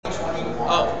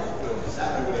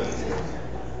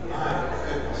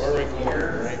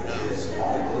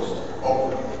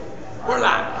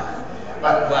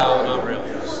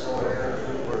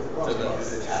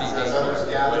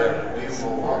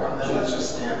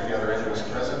enter together into his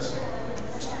presence.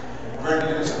 We're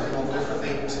going to do something a little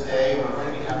differently today. We're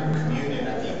going to be having communion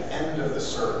at the end of the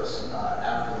service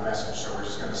after the message. So we're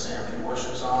just going to sing a few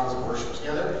worship songs and worship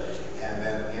together, and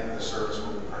then at the end of the service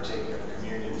we'll be partaking of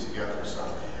communion together. So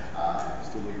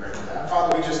we'll be ready for that.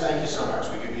 Father, we just thank you so much.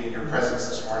 We could be in your presence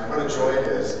this morning. What a joy it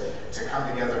is to come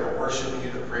together to worship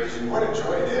you, to praise you. What a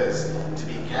joy it is to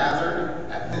be gathered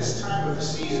at this time of the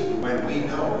season when we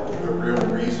know the real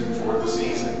reason for the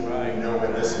season. We know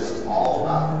what this is all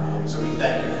about. So we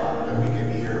thank you, Father, that we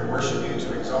can be here to worship you,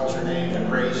 to exalt your name, to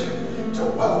praise you, to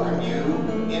welcome you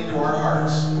into our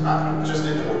hearts, not just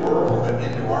into the world, but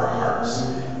into our hearts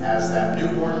as that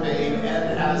newborn babe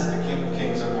and as the King of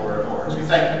Kings and Lord of Lords. We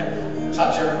thank you.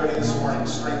 Touch everybody this morning,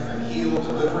 strengthen, heal,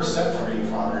 deliver, set free,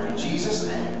 Father. In Jesus'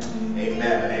 name,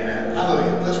 amen and amen.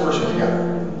 Hallelujah. Let's worship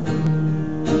together.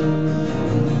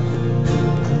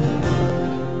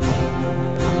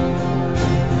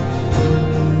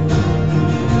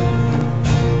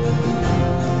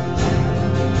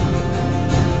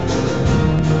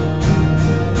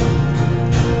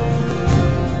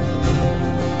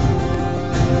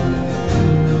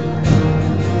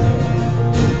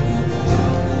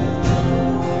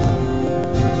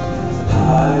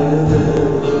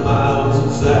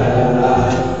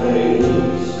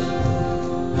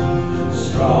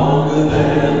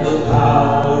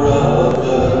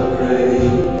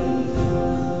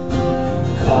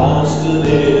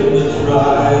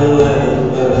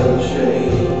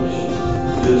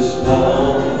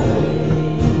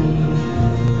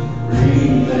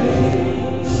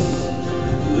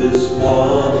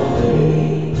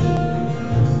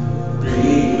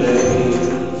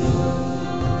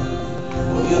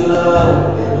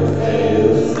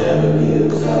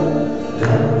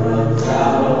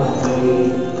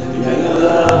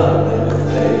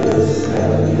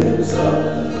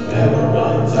 Never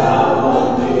runs out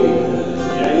on me.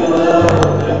 Yeah, your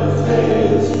love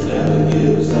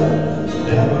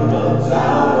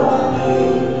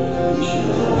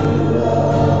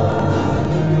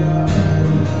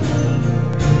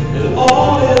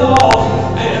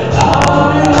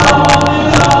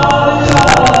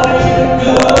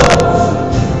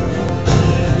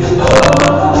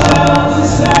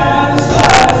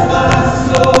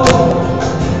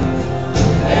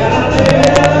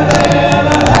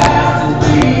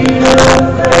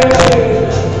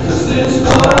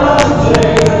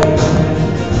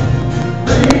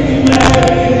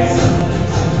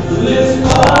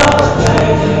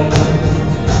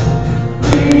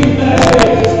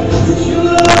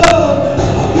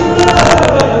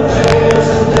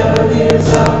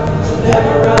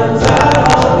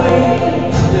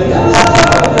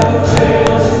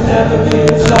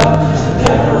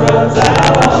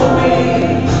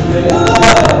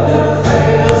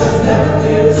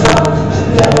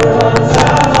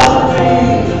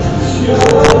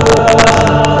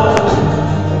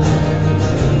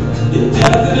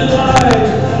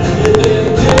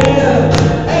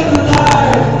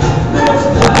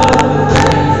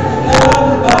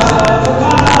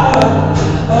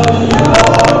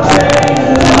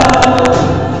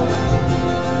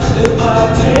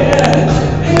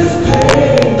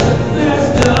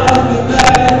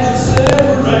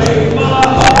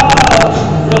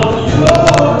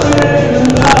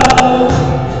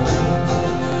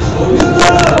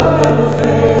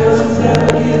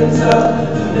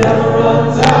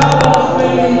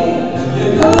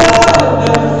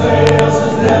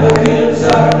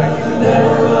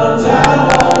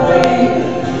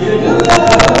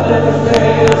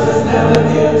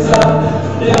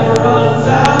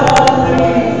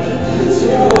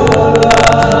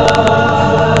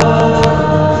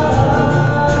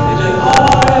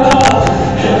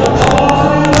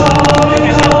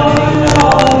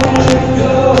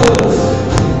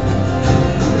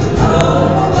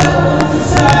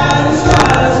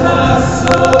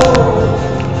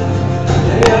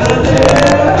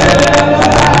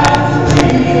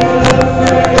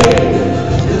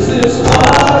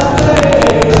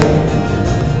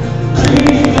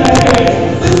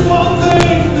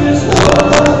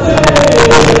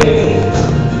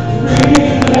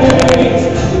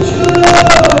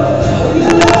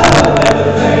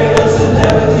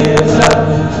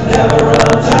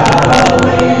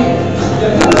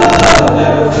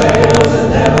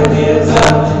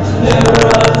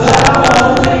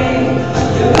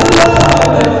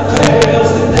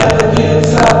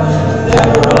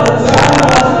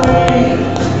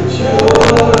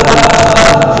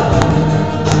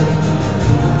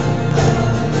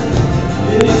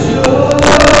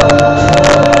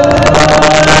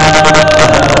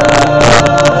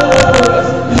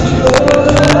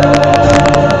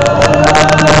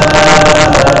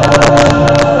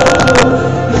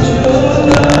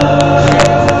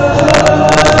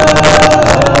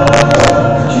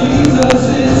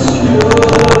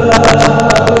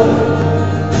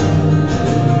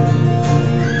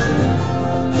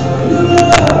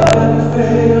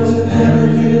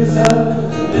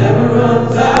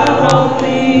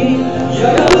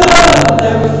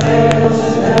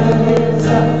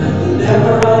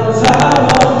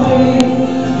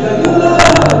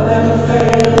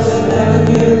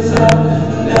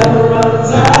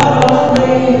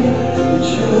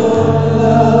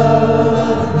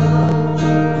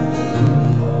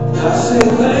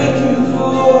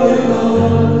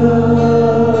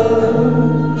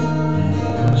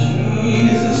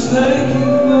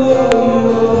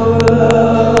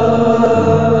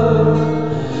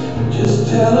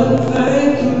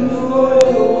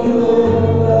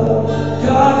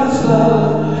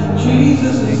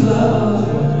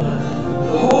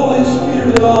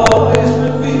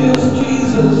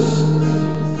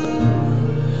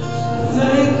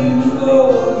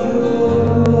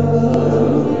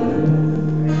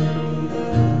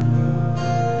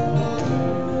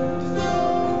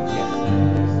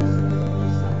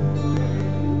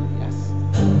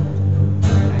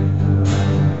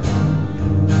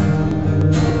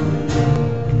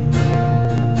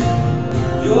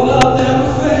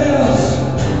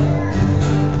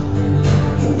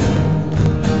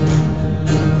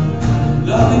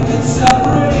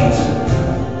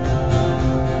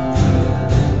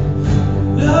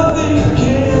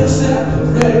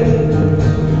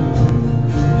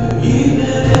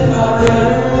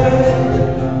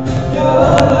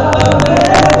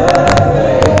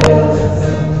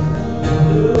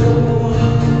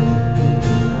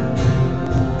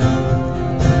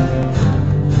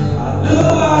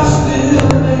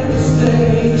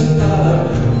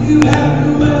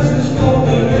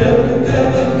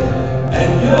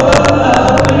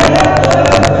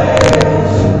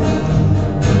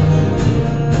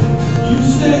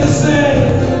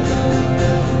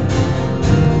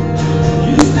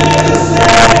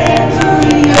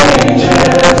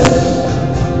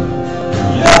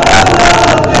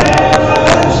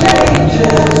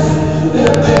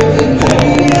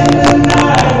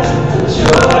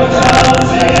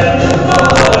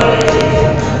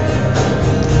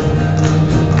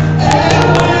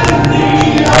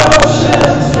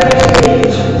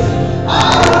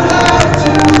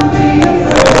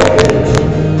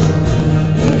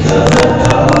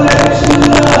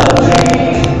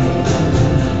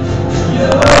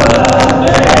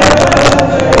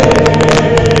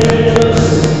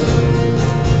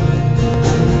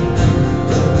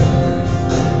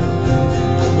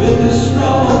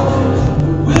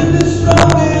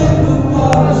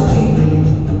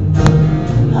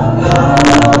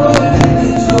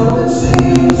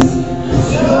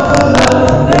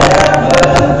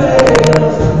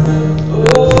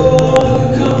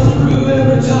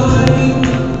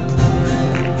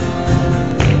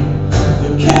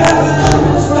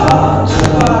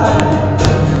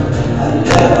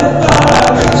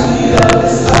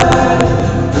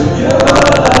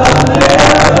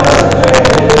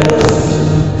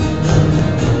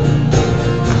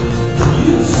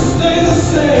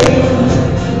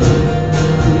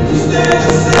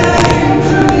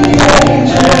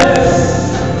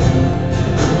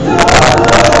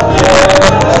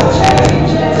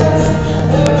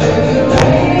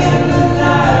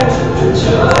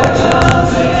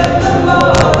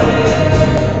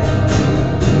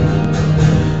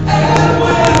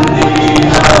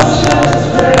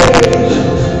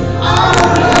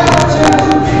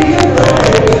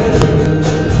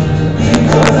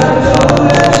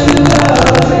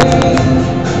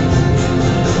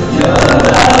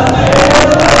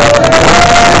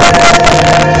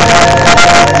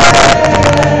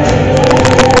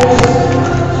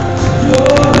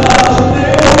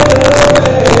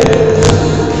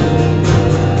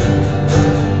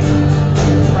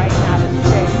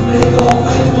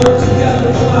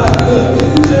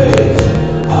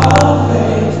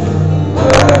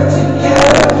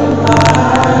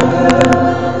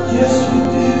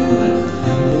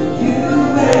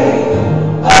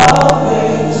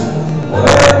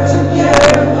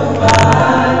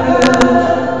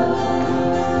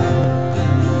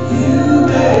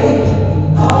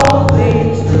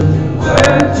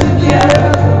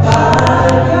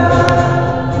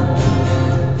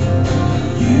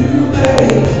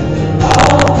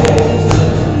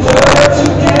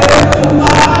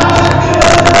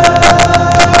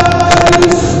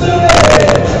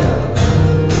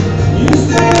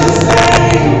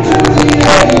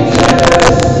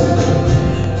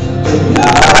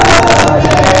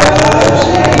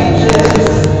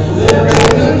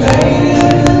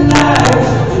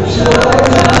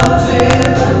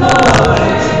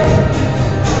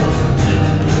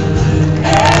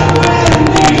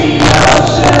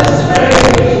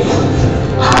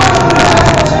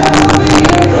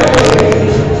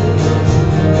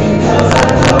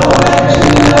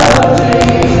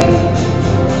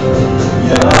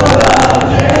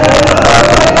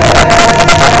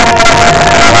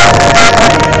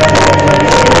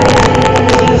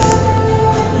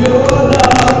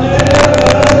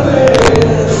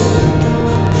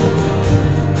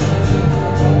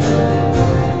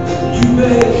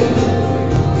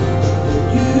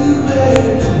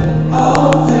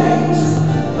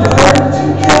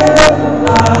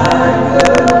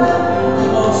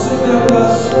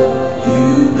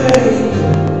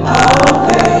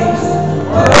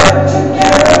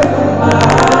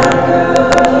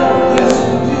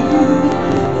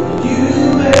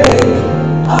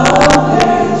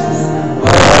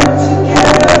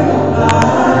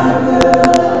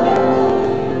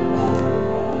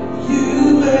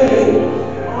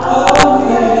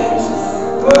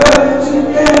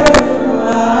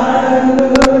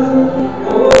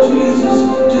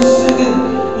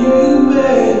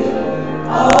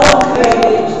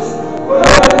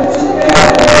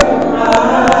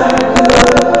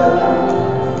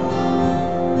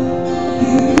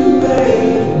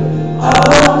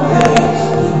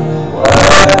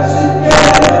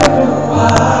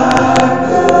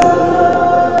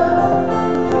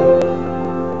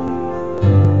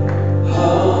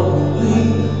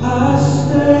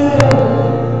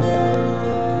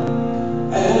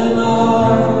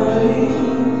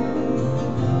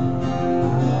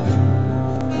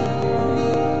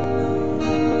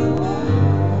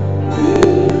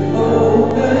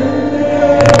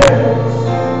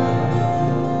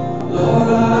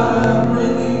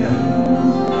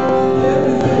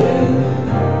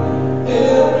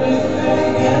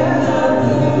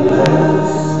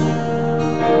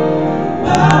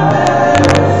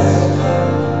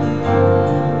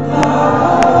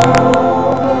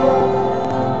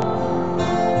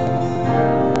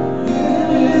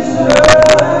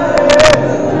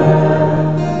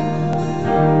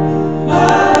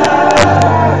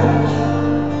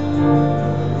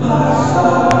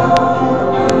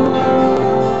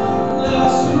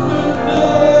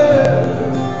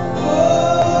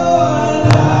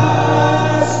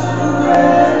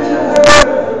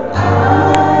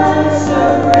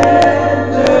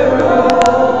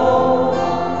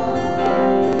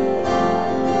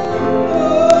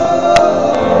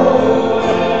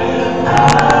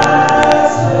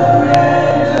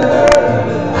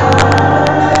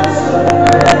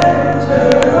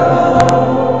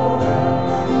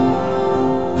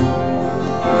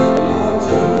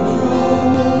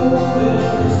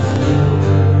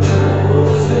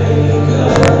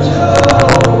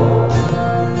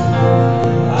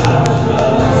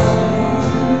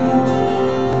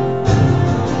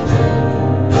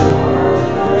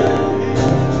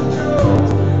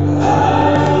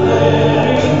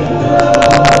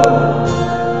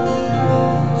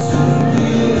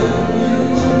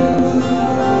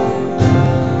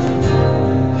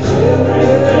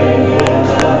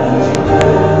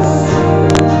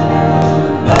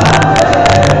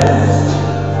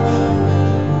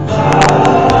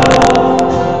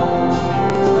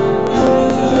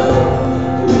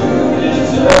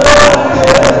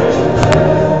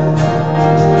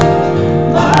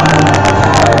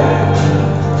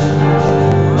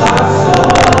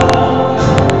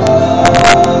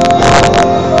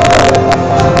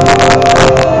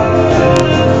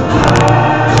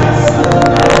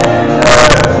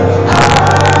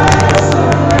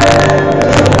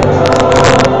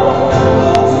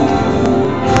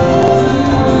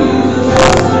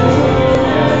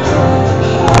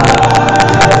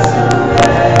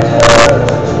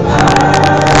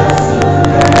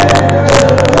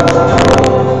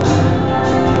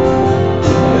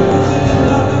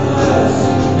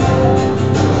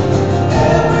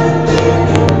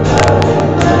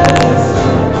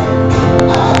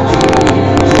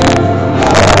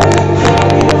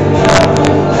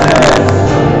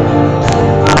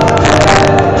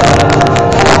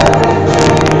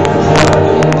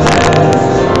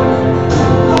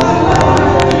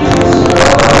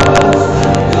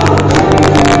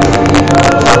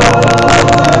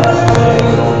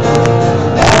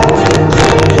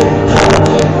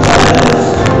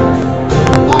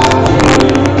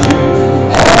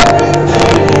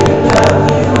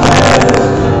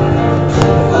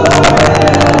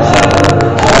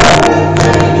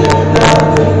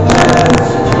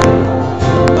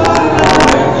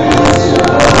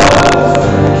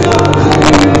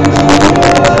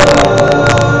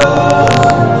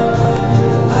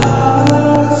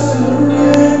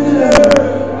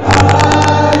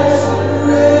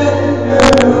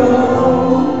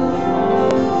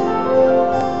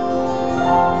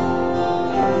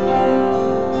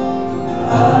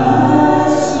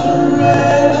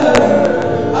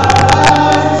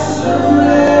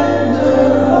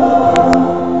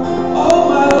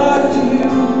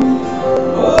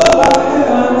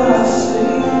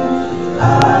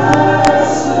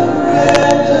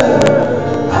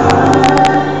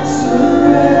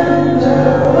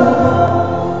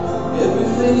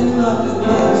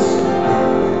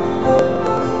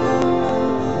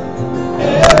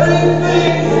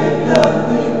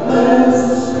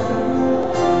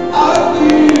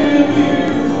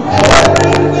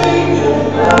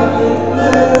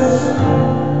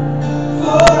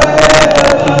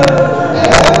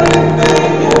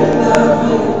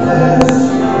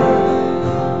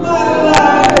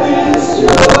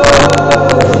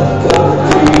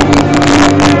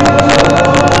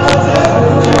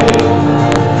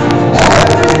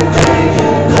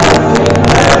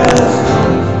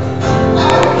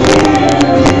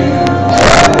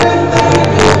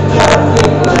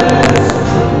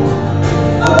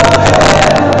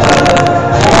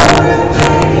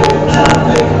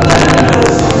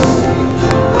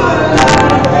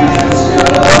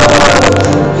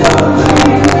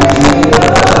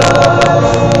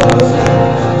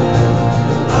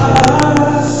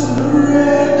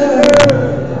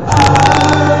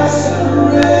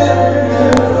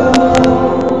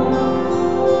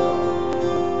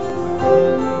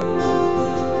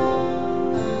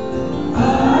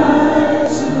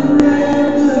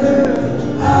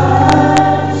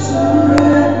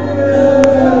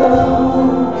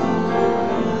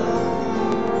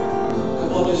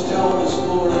just tell him this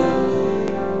morning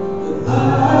that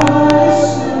I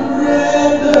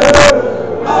surrender.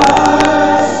 I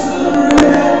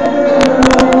surrender.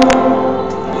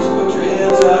 Just put your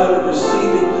hands out in a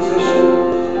receiving position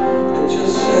and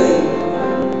just say,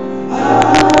 I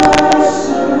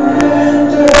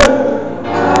surrender.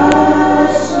 I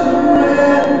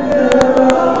surrender.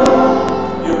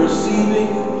 You're receiving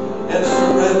and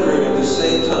surrendering at the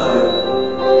same time.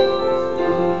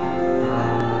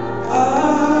 I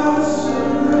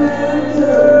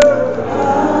surrender. I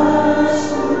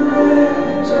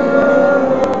surrender.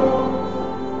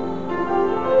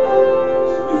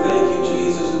 We thank you,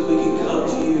 Jesus, that we can come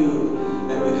to you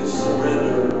and we can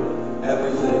surrender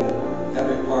everything,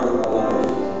 every part of our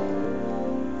life.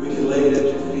 We can lay it at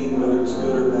your feet, whether it's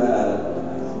good or bad.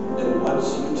 And once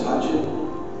you touch it,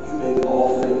 you make all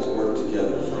things work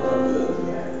together for our good.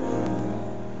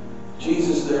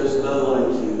 Jesus, there's none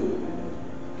like you.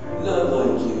 None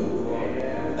like you.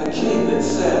 A king that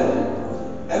said,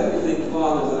 everything,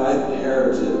 Father, that I've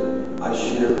inherited, I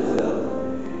share with them.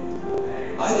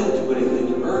 I didn't do anything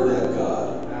to earn that,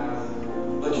 God.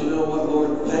 But you know what, Lord?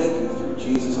 Thank you through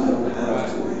Jesus. I don't have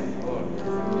to.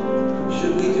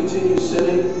 Should we continue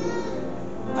sinning?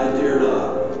 I dare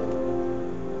not.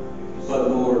 But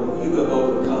Lord, you have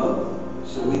overcome,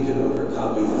 so we can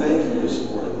overcome. We thank you this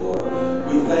morning, Lord.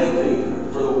 We thank you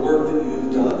for the work that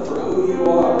you've done, for who you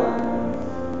are.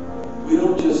 We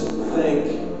don't just thank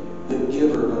the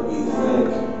giver, but we thank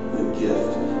the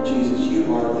gift. Jesus,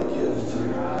 you are the gift.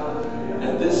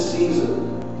 And this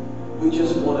season, we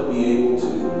just want to be able to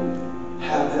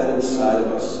have that inside of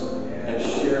us and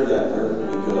share that wherever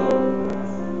we go.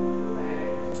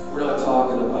 We're not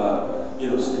talking about,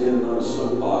 standing on a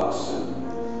soapbox,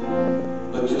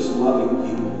 but just loving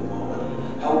people in the moment.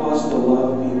 Help us to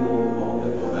love people in the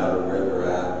moment, no matter where they're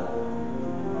at.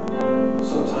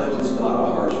 Sometimes it's not a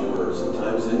harsh word,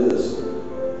 sometimes it is.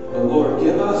 But Lord,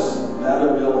 give us that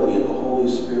ability in the Holy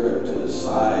Spirit to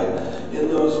decide in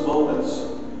those moments,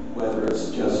 whether it's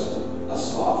just a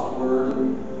soft word,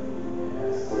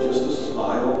 or just a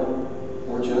smile,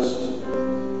 or just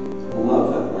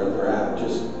love them where they're at,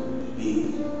 just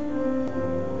be.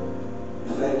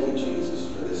 Thank you, Jesus,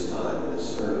 for this time and this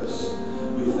service.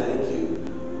 We thank you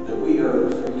that we are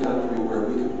in a free country where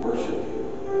we can worship you.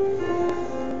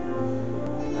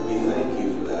 And we thank you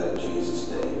for that in Jesus'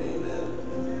 name. Amen.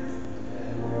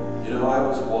 I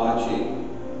was watching,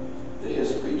 the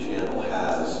History Channel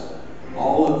has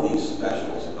all of these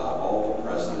specials about all the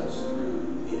presidents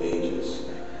through the ages.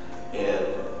 And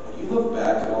when you look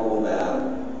back at all of that,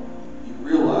 you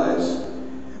realize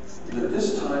that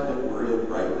this time that we're in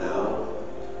right now,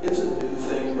 it's a new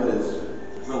thing, but it's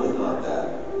really not that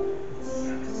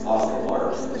off the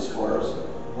mark as far as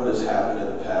what has happened in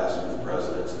the past with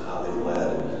presidents and how they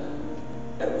led.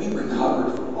 And we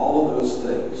recovered from all of those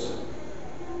things.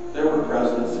 There were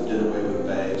presidents that did away with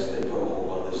banks, they put a hold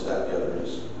on this, that, and the other, and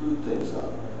screwed things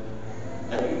up.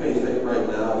 And you may think right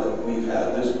now that we've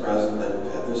had this president, and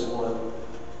we've had this one,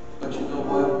 but you know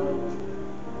what?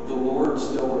 The Lord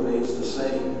still remains the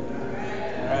same.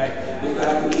 The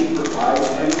fact that he provides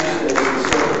for you stays the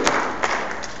same.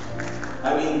 I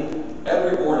mean,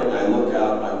 every morning I look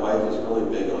out, my wife is really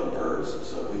big on birds,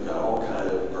 so we've got all kind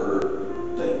of bird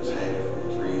things hanging from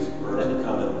the trees, birds are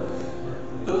coming.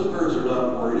 Those birds are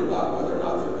not worried about whether or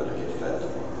not they're going to get fed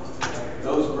tomorrow.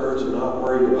 Those birds are not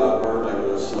worried about where am I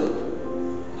going to sleep,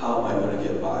 how am I going to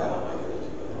get by, how am I going to do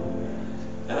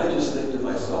it. And I just think to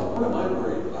myself, what am I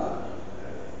worried about?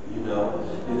 If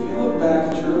you look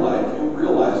back at your life, you'll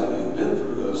realize that you've been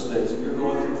through those things that you're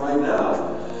going through right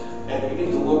now. And you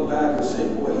need to look back and say,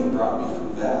 boy, he brought me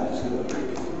through that. He's going to bring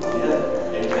me through again.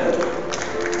 Amen.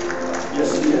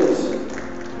 Yes, he is.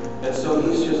 And so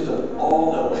he's just an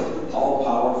all-knowing,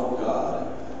 all-powerful God.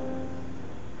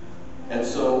 And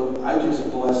so I just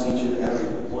bless each and every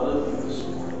one of you this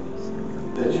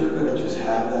morning that you're going to just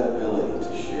have that ability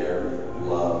to share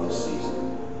love this season.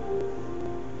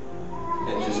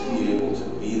 And just be able to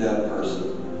be that person.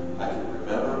 I can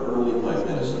remember early in my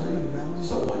ministry,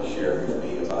 someone shared with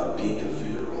me about being in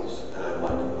funerals, and I'm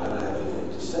like, I don't have anything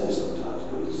to say sometimes.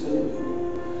 What do you say to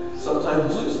people?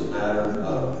 Sometimes it's just a matter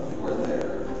of you are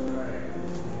there.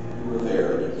 You are there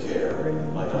and you care. You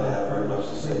might not have very much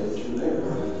to say, but you're there.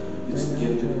 It's the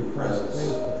gift of your presence.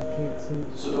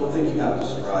 So don't think you have to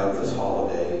strive this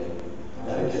holiday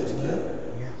at a get-together.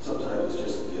 Sometimes it's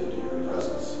just the gift of your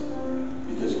presence.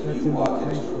 Because when you walk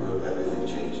into a room, everything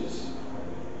changes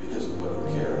because of what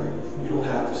you carry. You don't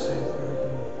have to say it.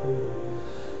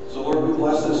 So Lord, we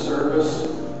bless this service.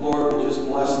 Lord, we just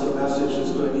bless the message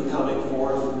that's going to be coming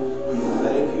forth. We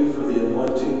thank you for the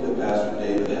anointing that Pastor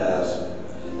David has.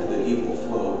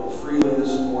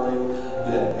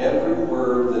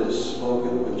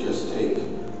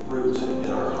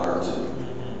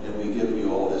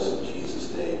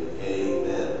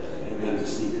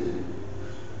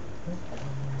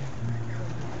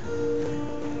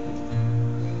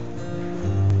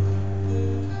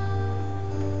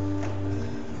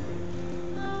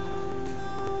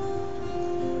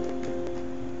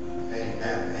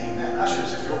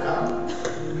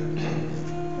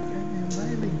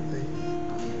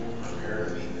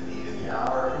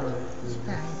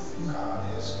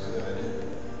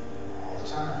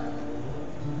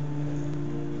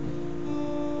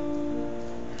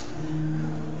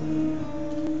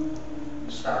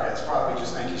 our heads. Father, we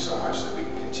just thank you so much that we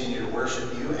can continue to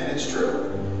worship you. And it's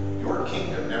true, your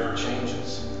kingdom never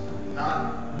changes.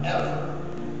 Not ever.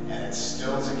 And it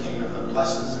still is a kingdom that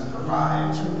blesses and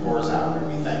provides and pours out. And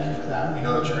we thank you for that. We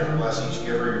know that you're going to bless each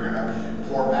giver. You're going to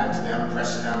pour back to them,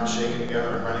 press it down, shake it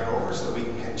together, and running over so that we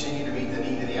can continue to meet the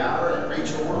need of the hour and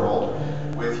reach a world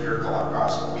with your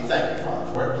gospel. We thank you,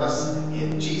 Father, for it. Bless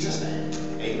in Jesus' name.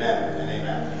 Amen and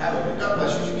amen. Hallelujah. God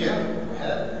bless you. Jim. Go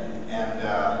ahead. And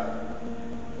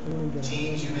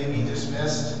teams, you may be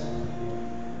dismissed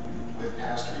with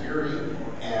Pastor Yuri.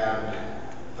 And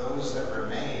those that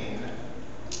remain,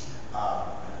 I'm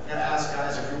going to ask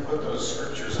guys if you put those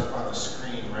scriptures up on the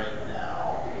screen right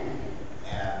now.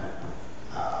 And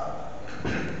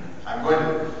I'm going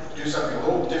to do something a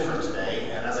little different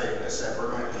today. And as I said, we're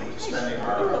going to be spending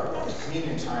our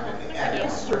communion time at the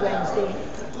end. We're going to have a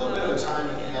little bit of time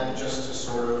at the end just to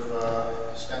sort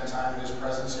of spend time in his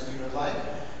presence if you would like.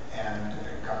 And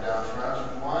come down front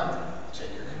if you want,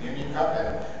 take your communion cup,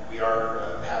 and we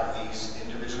have these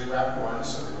individually wrapped ones,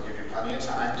 so that we'll give you plenty of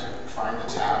time to find the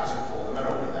tabs and pull them and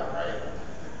open them, right?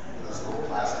 Those little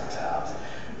plastic tabs.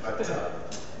 But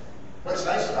what's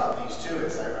nice about these too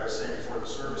is, I was saying before the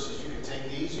service, is you can take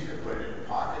these, you can put it in your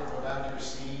pocket, go back to your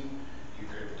seat, you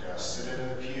could sit it in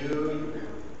the pew, you could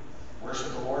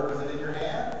worship the Lord with it in your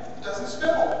hand. It doesn't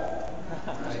spill.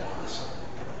 That's awesome.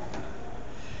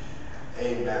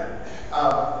 Amen.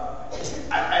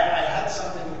 I had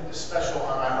something special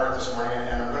on my heart this morning,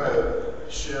 and I'm going to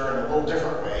share in a little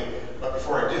different way. But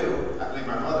before I do, I believe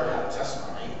my mother had a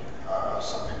testimony of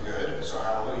something good. So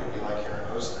hallelujah, we like hearing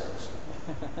those things.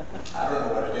 I don't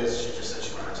know what it is. She just said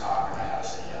she wanted to talk, and I had to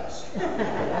say yes.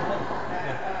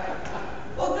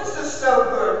 Well, this is so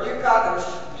good. You got to.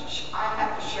 I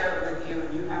have to share it with you,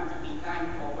 and you have to be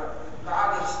thankful. But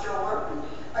God is still working.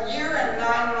 A year and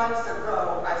 9 months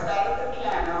ago, I sat at the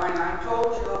piano, and I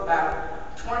told you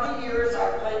about 20 years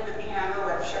I played the piano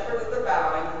at Shepherd of the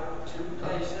Valley, 2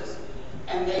 places,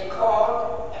 and they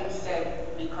called and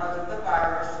said, because of the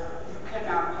virus, you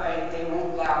cannot play, they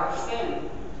won't allow us in.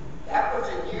 That was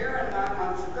a year and 9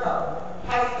 months ago.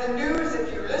 Has the news,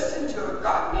 if you listen to it,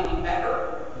 gotten any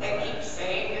better? They keep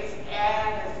saying it's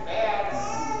bad, it's bad.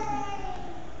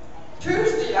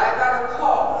 Tuesday, I got a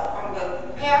call from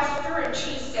the pastor, and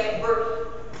she said,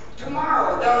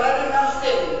 tomorrow they're letting us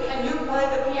in. Can you play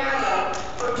the piano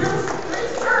for 2 free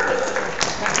services?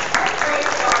 I praise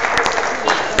God for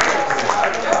that.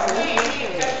 Don't pay any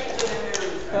attention to the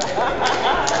news.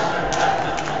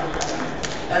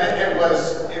 And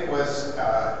it was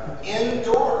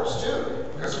indoors too,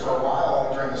 because for a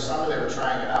while during the summer they were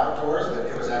trying it outdoors, but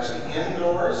it was actually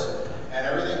indoors and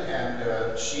everything.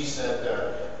 And she said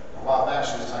a while back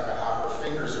she was talking about how her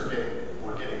fingers were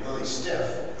getting really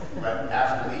stiff. But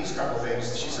after these couple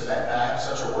things, she said that I had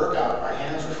such a workout, my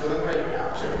hands were feeling great now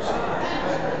too. So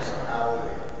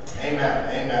hallelujah. Amen.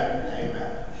 Amen.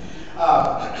 Amen.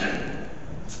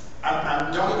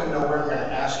 I don't even know where I'm going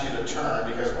to ask you to turn,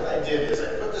 because what I did is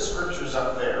I put the scriptures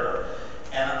up there,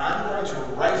 and I'm going to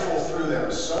rifle through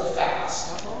them so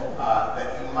fast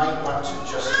that you might want to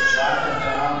just jot them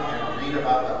down and read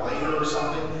about them later or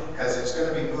something, because it's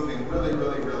going to be moving really,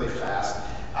 really, really fast.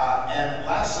 And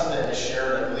last Sunday I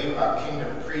shared, I believe, about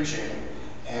kingdom preaching,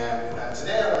 and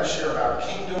today I want to share about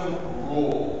kingdom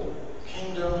rule.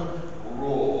 Kingdom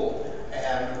rule,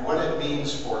 and what it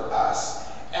means for us.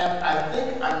 And I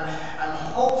think I'm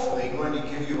hopefully going to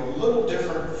give you a little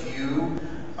different view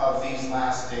of these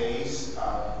last days,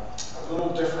 a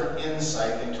little different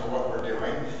insight into what we're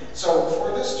doing. So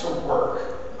for this to work,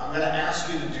 I'm going to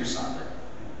ask you to do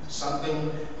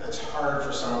something that's hard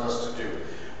for some of us to do.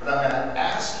 But I'm going to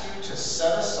ask you to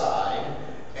set aside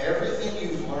everything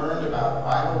you've learned about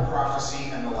Bible prophecy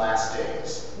in the last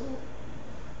days.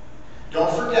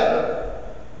 Don't forget it.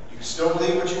 You can still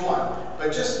believe what you want,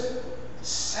 but just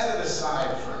set it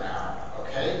aside for now,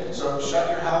 okay? So shut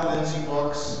your Hal Lindsey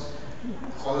books,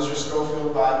 close your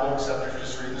Schofield Bible, except if you're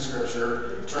just reading the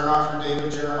scripture, turn off your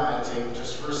David Jeremiah tape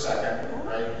just for a second,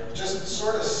 right? Just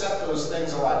sort of set those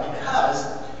things aside,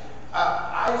 because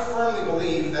I firmly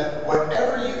believe that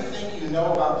whatever you think you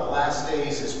know about the last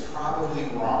days is probably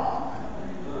wrong.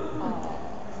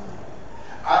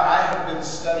 I have been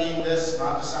studying this,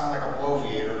 not to sound like a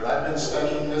bloviator, but I've been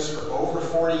studying this for over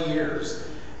 40 years,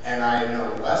 and I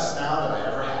know less now than I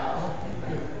ever have.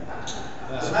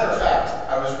 As a matter of fact,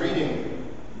 I was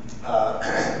reading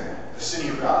The City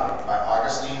of God by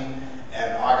Augustine,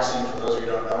 and Augustine, for those of you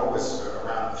who don't know, was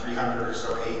around 300 or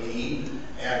so AD,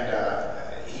 and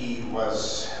he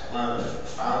was one of the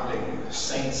founding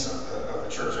saints of the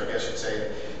church, I guess you'd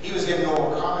say. He was giving a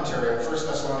little commentary on 1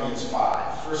 Thessalonians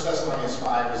 5. 1 Thessalonians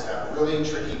 5 is that really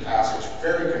tricky passage,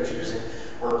 very confusing,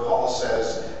 where Paul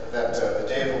says that the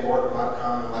day of the Lord will not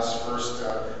come unless first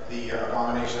the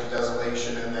abomination of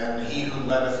desolation, and then he who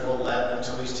letteth will let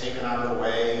until he's taken out of the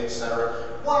way, etc.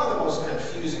 One of the most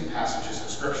confusing passages in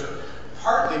Scripture.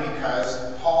 Partly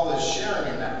because Paul is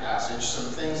sharing in that passage some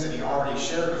things that he already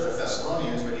shared with the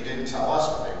Thessalonians, but he didn't tell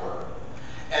us what they were.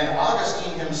 And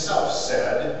Augustine himself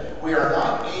said, we are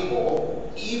not able,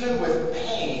 even with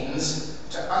pains,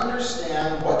 to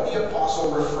understand what the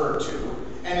apostle referred to,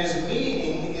 and his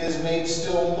meaning is made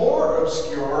still more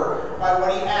obscure by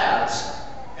what he adds.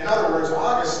 In other words,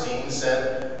 Augustine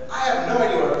said, I have no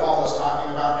idea what Paul is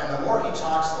talking about, and the more he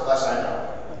talks, the less I know.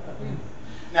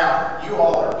 Now, you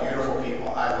all are beautiful people.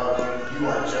 I love you. You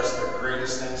are just the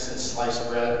greatest thing since sliced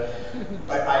bread.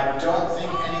 But I don't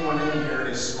think anyone in here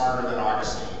is smarter than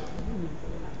Augustine.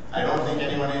 I don't think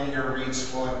anyone in here reads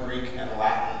fluent Greek and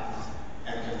Latin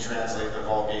and can translate the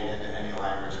Vulgate into any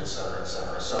language, etc.,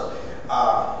 etc. So,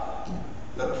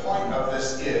 the point of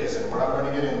this is, and what I'm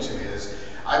going to get into is,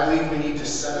 I believe we need to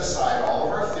set aside all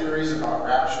of our theories about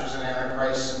raptures and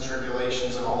antichrists and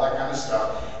tribulations and all that kind of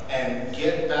stuff, and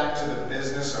get back to the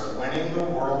business of winning the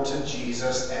world to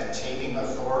Jesus and taking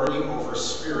authority over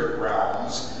spirit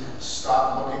realms.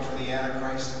 Stop looking for the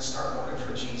Antichrist and start looking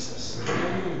for Jesus.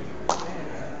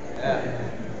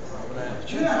 Yeah.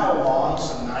 Do you know how long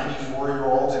some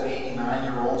 94-year-olds and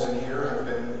 89-year-olds in here have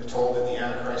been told that the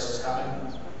Antichrist is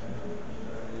coming?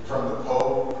 From the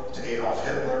Pope to Adolf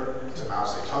Hitler to Mao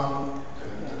Zedong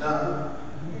to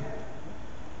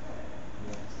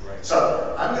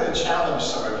So, I'm going to challenge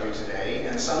some of you today,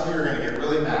 and some of you are going to get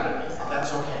really mad at me, and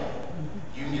that's okay.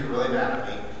 You can get really mad at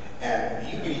me, and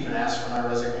you can even ask for my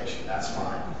resignation. That's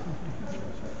fine.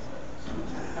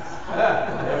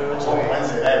 I told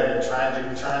Wednesday night I've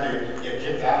been trying to get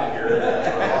kicked out of here for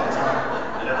a long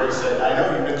time, and everybody said, I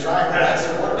know you've been trying, but I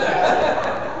said, what about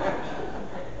it?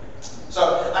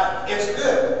 So, it's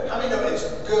good. How many know it's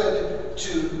good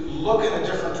to look in a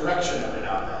different direction every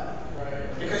now and then?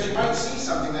 Because you might see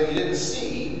something that you didn't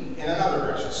see in another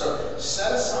direction. So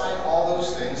set aside all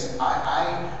those things.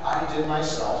 I did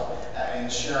myself in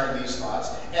sharing these thoughts.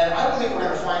 And I believe we're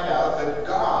going to find out that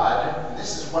God, and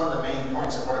this is one of the main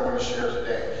points of what I want to share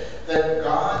today, that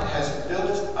God has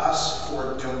built us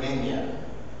for dominion.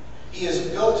 He has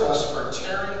built us for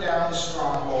tearing down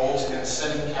strongholds and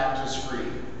setting captives free.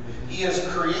 He has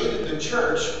created the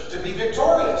church to be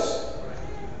victorious.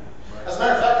 As a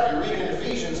matter of fact, if you read in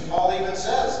Ephesians, Paul even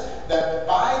says that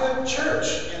by the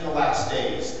church in the last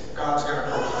days, God's going to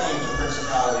proclaim to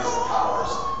principalities and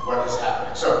powers what is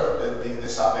happening. So, the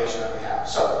salvation that we have.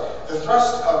 So, the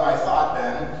thrust of my thought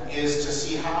then is to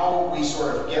see how we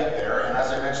sort of get there. And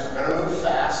as I mentioned, I'm going to move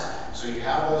fast. So you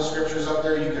have all the scriptures up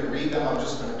there. You can read them. I'm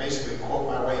just going to basically quote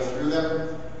my way through them.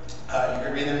 You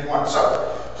can read them if you want.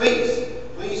 So, please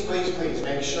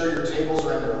make sure your tables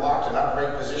are in their locked and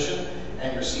upright position,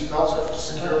 and your seatbelts are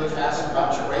securely fastened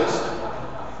about your waist.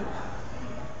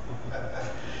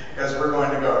 Because we're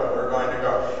going to go.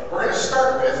 We're going to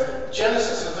start with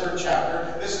Genesis, the 3rd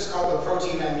chapter. This is called the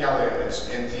Proto-Evangelium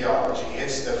in theology.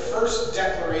 It's the first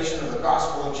declaration of the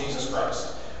gospel of Jesus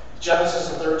Christ. Genesis,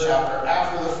 the 3rd chapter,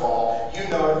 after the fall. You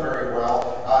know it very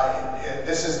well.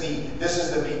 This is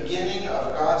the beginning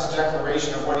of God's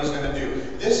declaration of what he's going to do.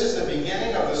 This is the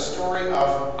beginning of the story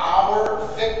of our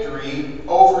victory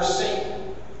over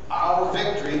Satan. Our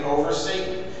victory over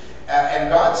Satan. And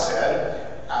God said,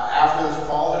 after the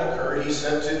fall had occurred, he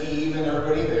said to Eve and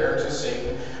everybody there, to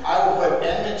Satan, I will put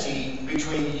enmity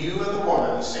between you and the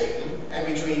woman, Satan, and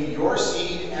between your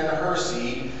seed and her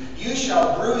seed. You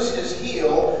shall bruise his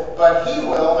heel, but he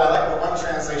will, I like what one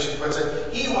translation puts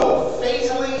it, he will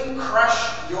fatally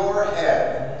crush your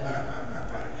head.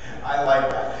 I like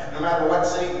that. No matter what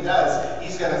Satan does,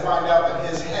 he's going to find out that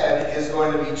his head is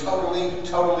going to be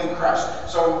totally crushed.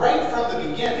 So right from the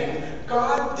beginning,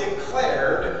 God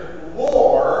declared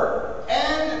war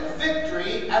and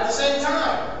victory at the same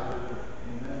time.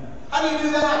 How do you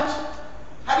do that?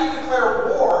 How do you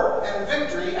declare war and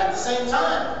victory at the same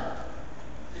time?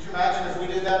 Could you imagine if we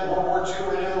did that in World War II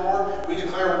or any other war? We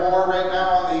declare war right now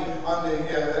on the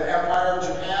Empire of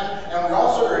Japan, and we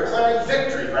also are declaring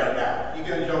victory right now. You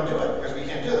don't do it because we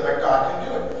can't do it, but God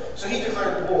can do it. So he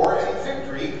declared war and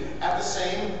victory at the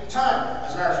same time.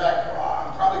 As a matter of fact,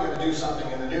 I'm probably going to do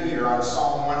something in the new year on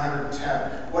Psalm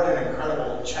 110. What an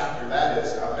incredible chapter that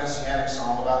is, a messianic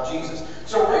psalm about Jesus.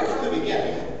 So right from the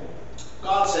beginning,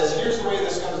 God says, here's the way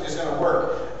this is going to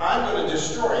work. I'm going to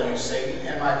destroy you, Satan,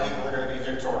 and my people are going to be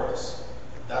victorious.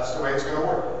 That's the way it's going to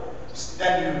work.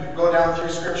 Then you go down through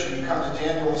Scripture, you come to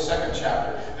Daniel, the 2nd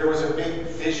chapter. There was a big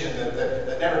vision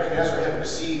that Nebuchadnezzar had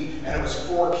received and it was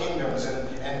 4 kingdoms,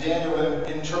 and Daniel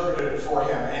interpreted it for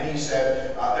him, and he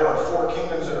said, there are 4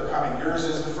 kingdoms that are coming. Yours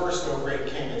is the first, O great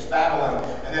king. It's Babylon.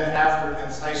 And then after, and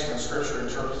it's nice when Scripture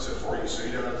interprets it for you, so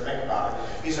you don't have to think about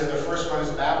it. He said the first one is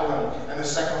Babylon, and the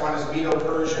second one is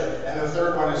Medo-Persia, and the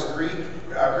third one is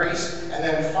Greece, and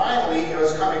then finally it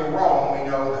was coming Rome. We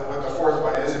know what the fourth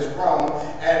one is. It's Rome.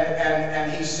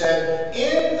 And he said,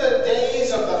 in the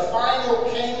days of the final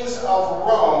kings of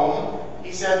Rome,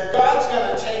 he said, God's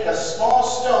going to take a small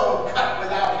stone cut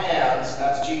without hands,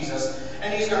 that's Jesus,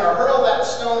 and he's going to hurl that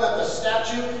stone at the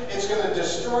statue. It's going to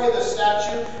destroy the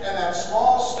statue, and that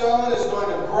small stone is going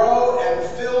to grow and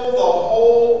fill the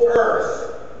whole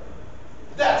earth.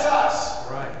 That's us.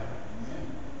 Right.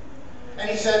 And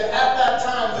he said, at that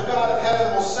time, the God of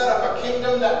heaven will set up a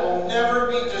kingdom that will never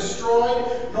be destroyed,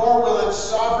 nor will its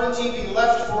sovereignty be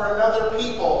left for another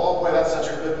people. Oh boy, that's such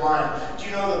a good line. Do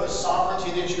you know that the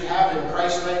sovereignty that you have in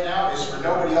Christ right now is for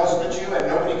nobody else but you, and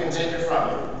nobody can take it from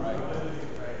you?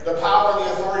 The power and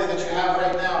the authority that you have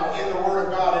right now in the Word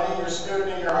of God and in your spirit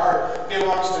and in your heart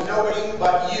belongs to nobody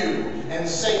but you, and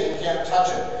Satan can't touch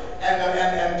it.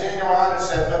 And Daniel on and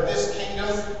said, but this kingdom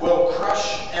will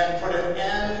crush and put an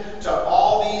end to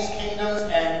all these kingdoms,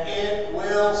 and it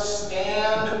will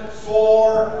stand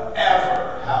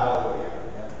forever. Hallelujah.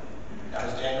 That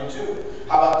was Daniel 2.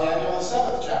 How about Daniel, the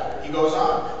 7th chapter? He goes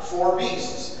on, 4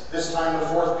 beasts. This time the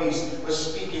 4th beast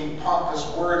was speaking pompous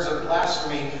words of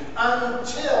blasphemy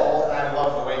until, and I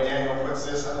love the way Daniel puts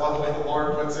this, I love the way the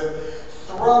Lord puts it,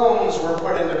 thrones were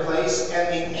put into place, and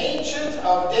the Ancient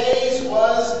of Days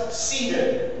was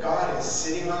seated. God is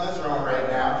sitting on the throne right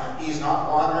now. He's not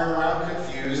wandering around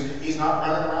confused. He's not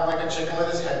running around like a chicken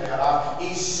with his head cut off.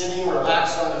 He's sitting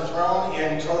relaxed on the throne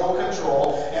in total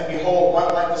control. And behold,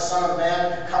 one like the Son of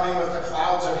Man coming with the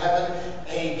clouds of heaven.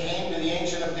 And he came to the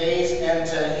Ancient of Days, and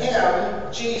to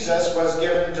him, Jesus, was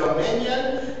given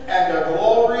dominion and a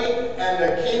glory and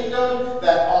a kingdom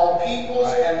that all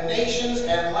peoples and nations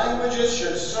and languages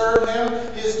should serve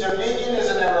him. His dominion is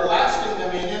an everlasting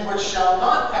dominion which shall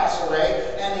not pass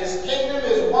away, and his kingdom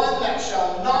is one that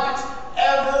shall not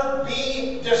ever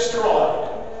be destroyed.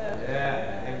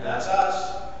 Yeah. That's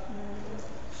us.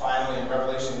 Finally, in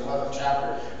Revelation 11th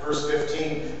chapter, verse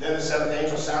 15, then the 7th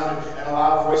angel sounded, and a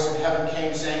loud voice in heaven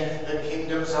came, saying, the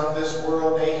kingdoms of this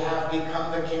world, they have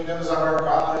become the kingdoms of our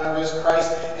God and of his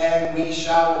Christ, and we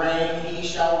shall reign, he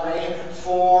shall reign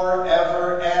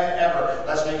forever and ever.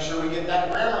 Let's make sure we get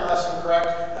that grammar lesson correct.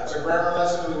 That's a grammar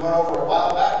lesson we went over a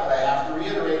while back, but I have to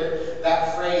reiterate it.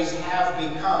 That phrase, have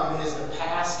become, is the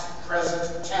past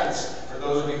present tense. For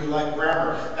those of you who like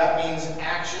grammar, that means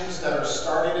actions that are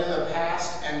started in the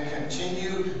past and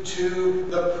continue to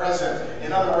the present.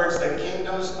 In other words, the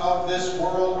kingdoms of this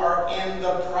world are in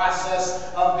the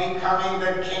process of becoming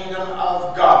the kingdom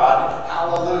of God.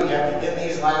 Hallelujah. In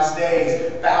these last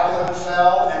days, Babylon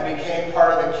fell and became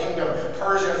part of the kingdom.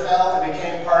 Persia fell and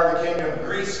became part of the kingdom.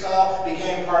 Greece fell,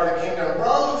 became part of the kingdom.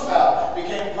 Rome fell,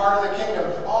 became part of the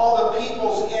kingdom. All the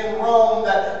peoples in Rome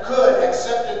that could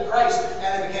accepted Christ,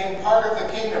 and it became part of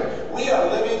the kingdom. We are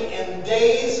living in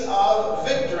days of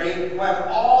victory when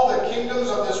all the kingdoms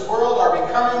of this world are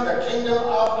becoming the kingdom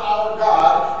of our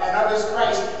God and of his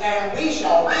Christ, and we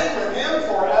shall reign with him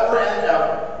forever and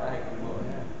ever. Thank you, Lord.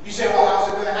 You say, well, how's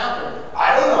it going to happen?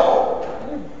 I don't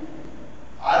know.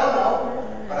 I don't know.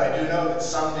 But I do know that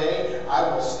someday I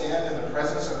will stand in the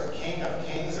presence of the King of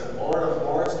Kings and Lord of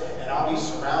Lords, and I'll be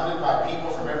surrounded by people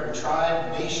from every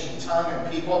tribe, nation, tongue,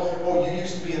 and people. Oh, you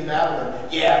used to be in Babylon.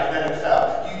 Yeah, but then it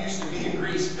fell. You used to be in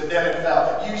Greece, but then it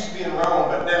fell. You used to be in Rome,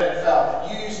 but then it fell.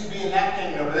 You used to be in that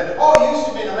kingdom, but then, oh, you used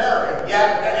to be in America.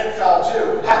 Yeah, but then it fell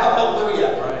too.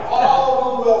 Hallelujah. Right. All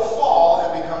of them will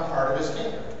fall and become part of his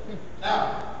kingdom.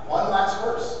 Now, one last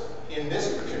verse in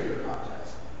this particular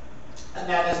context. And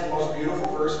that is the most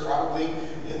beautiful verse, probably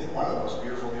one of the most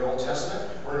beautiful in the Old Testament.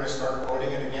 We're going to start quoting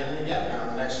it again and again now in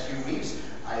the next few weeks.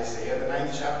 Isaiah, the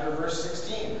 9th chapter, verse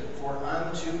 16. For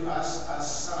unto us a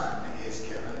son is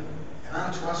given, and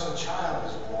unto us a child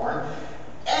is born,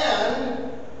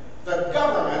 and the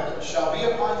government shall be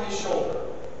upon his shoulder.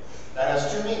 That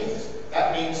has 2 meanings.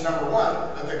 That means, number one,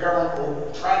 that the government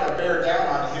will try to bear down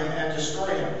on him and destroy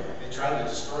him. They tried to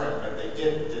destroy him, but they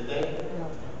did they?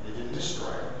 No. They didn't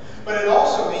destroy him. But it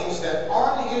also means that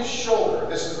on his shoulder,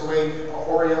 this is the way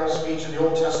Oriental speech in the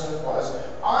Old Testament was,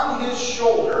 on his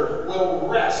shoulder will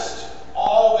rest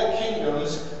all the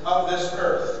kingdoms of this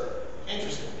earth.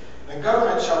 Interesting. The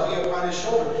government shall be upon his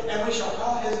shoulder, and we shall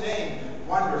call his name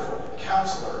Wonderful,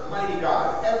 Counselor, Mighty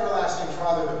God, Everlasting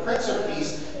Father, the Prince of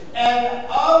Peace, and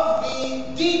of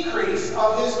the decrease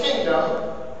of his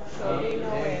kingdom.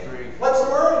 Increase. What's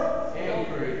the word?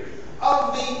 Increase.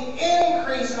 Of the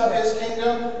increase of his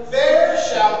kingdom, there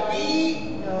shall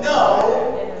be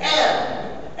no end.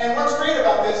 And what's great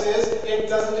about this is it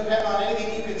doesn't depend on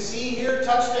anything you can see, hear,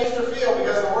 touch, taste, or feel,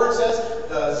 because the word says,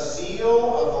 the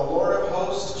zeal of the Lord of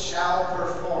hosts shall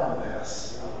perform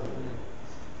this.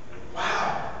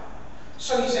 Wow.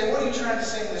 So you say, what are you trying to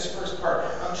say in this first part?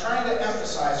 I'm trying to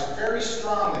emphasize very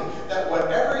strongly that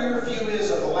whatever your view is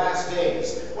of the last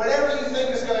days, whatever you think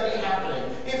is going to be happening,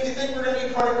 if you think we're going to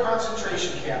be put in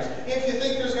concentration camps, if you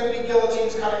think there's going to be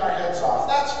guillotines cutting our heads off,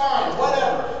 that's fine,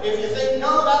 whatever. If you think,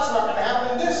 no, that's not going to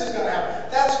happen, this is going to happen,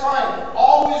 that's fine.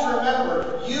 Always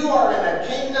remember, you are in a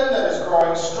kingdom that is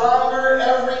growing stronger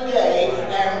every day,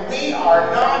 and we are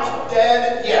not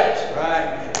dead yet.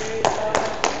 Right.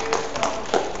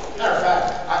 Matter of fact,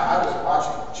 I was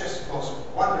watching just the most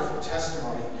wonderful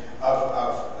testimony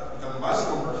of the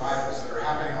Muslim revivals that are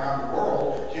happening around the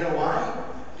world. You know why?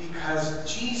 Because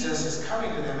Jesus is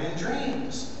coming to them in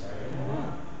dreams.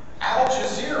 Al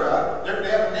Jazeera, they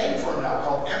have a name for them now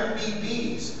called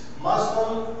MBBs,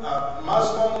 Muslim, I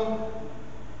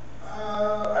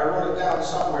wrote it down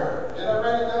somewhere. Did I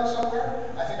write it down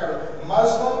somewhere? I think I wrote it.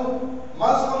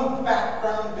 Muslim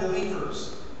background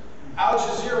believers. Al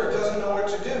Jazeera doesn't know what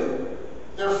to do.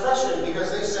 They're frustrated because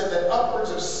they said that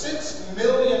upwards of 6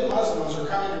 million Muslims are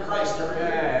coming to Christ every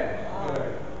year.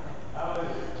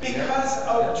 Because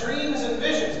of dreams and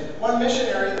visions. One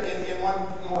missionary in one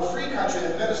more free country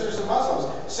that ministers to Muslims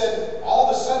said all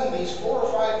of a sudden these 4 or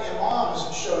 5 imams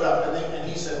showed up and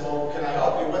he said, well, can I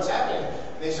help you? What's happening?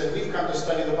 And they said, we've come to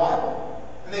study the Bible.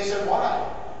 And they said, why?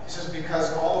 He says,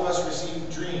 because all of us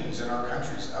received dreams in our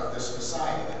countries of this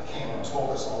Messiah that came and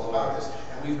told us all about this.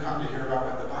 And we've come to hear about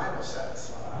what the Bible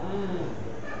says.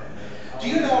 Do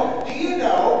you know,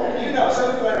 some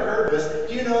of you might have heard this,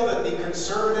 do you know that the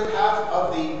conservative half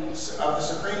of the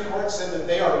Supreme Court said that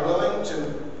they are willing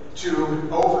to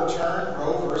overturn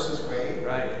Roe versus Wade?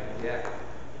 Right, yeah.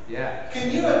 Yeah.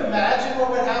 Can you imagine what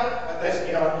would happen?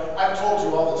 You know, I've told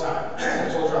you all the time.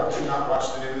 I've told you to not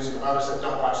watch the news. Others said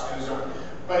don't watch the news.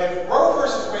 But if Roe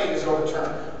versus Wade is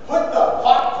overturned, put the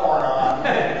popcorn on,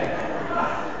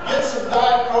 get some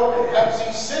Diet Coke and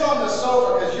Pepsi, sit on the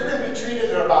sofa, because you're going to be treated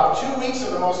in about 2 weeks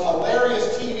of the most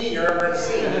hilarious TV you're ever going to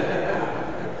see.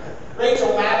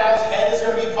 Rachel Maddow's head is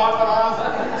going to be popping off.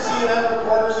 CNN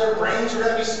reporters, their brains are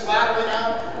going to be splattering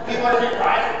out. People are going to be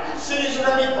rioting. Cities are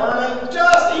going to be burning.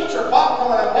 Just eat your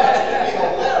popcorn and watch it. It'll be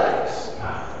hilarious.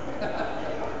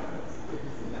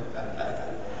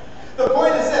 The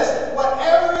point is this,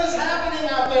 whatever is happening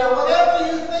out there, whatever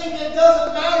you think, it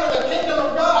doesn't matter. The kingdom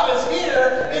of God is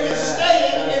here. It is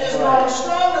staying. It is growing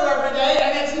stronger every day,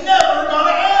 and it's never going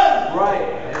to end. Right.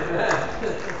 Amen.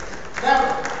 Never.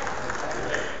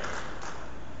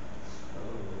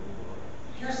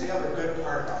 Here's the other good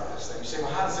part about this thing. You say,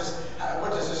 well,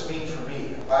 what does this mean for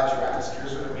me? I'm glad you asked.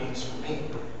 Here's what it means for me.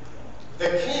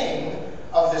 The king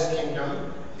of this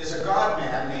kingdom is a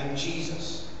God-man named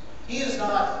Jesus. He is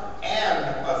not an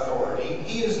authority.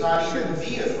 He is not even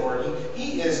the authority.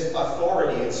 He is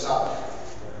authority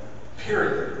itself.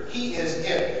 Period. He is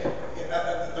it.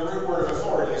 The root word of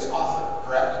authority is author,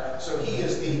 correct? So he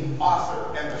is the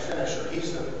author and the finisher.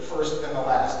 He's the first and the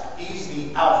last. He's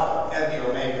the Alpha and the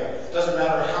Omega. Doesn't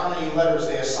matter how many letters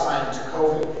they assign to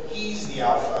COVID. He's the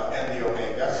Alpha and the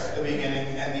Omega, the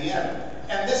beginning and the end.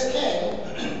 And this king,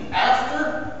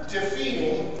 after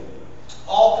defeating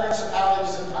all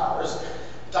principalities and powers,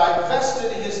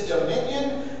 divested his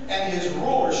dominion and his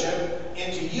rulership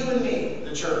into you and me,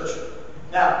 the church.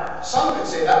 Now, some could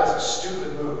say that was a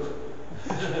stupid move.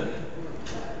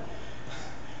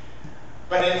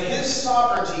 But in his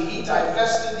sovereignty, he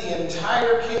divested the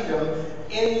entire kingdom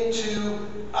into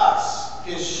us,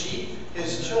 his sheep,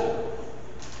 his children.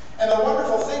 And the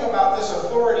wonderful thing about this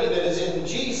authority that is in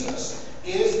Jesus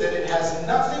is that it has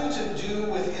nothing to do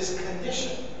with his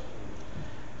condition.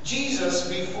 Jesus,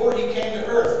 before he came to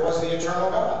earth, was the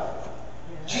eternal God.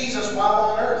 Jesus, while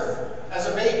on earth, as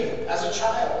a baby, as a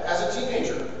child, as a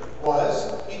teenager,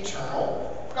 was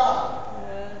eternal God.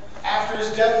 After his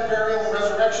death, burial, and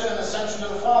resurrection and ascension to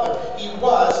the Father, he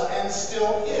was and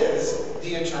still is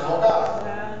the eternal God.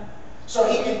 So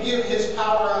he can give his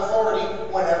power and authority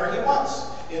whenever he wants.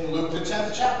 In Luke the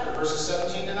 10th chapter, verses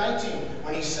 17 to 19,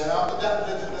 when he sent out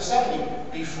the 70,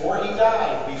 before he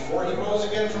died, before he rose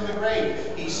again from the grave,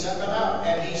 he sent them out,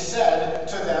 and he said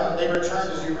to them, they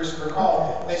returned, as you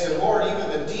recall, they said, Lord, even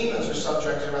the demons are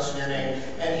subject to us in your name.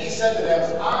 And he said to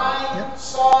them, I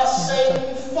saw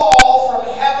Satan fall from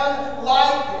heaven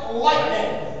like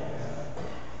lightning.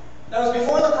 That was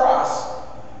before the cross.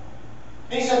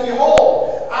 And he said,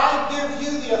 behold, I I give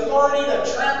you the authority to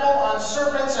trample on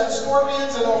serpents and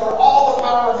scorpions and over all the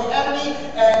power of the enemy,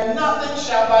 and nothing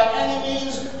shall by any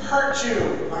means hurt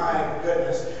you. My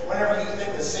goodness. Whenever you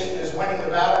think that Satan is winning the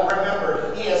battle,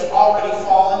 remember, he has already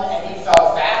fallen, and he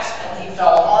fell fast, and he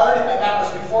fell hard, and that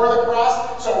was before the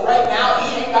cross. So right now,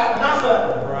 he ain't got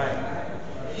nothing. Right.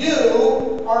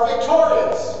 You are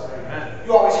victorious. Amen.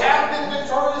 You always have been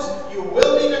victorious. You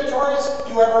will be victorious.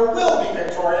 You ever will be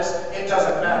victorious. It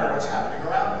doesn't matter what's happening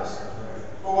around us.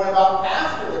 But what about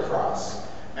after the cross?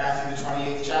 Matthew the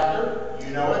 28th chapter,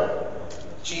 you know it.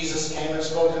 Jesus came and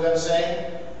spoke to them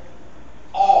saying,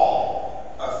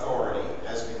 all authority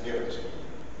has been given to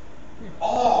me.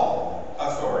 All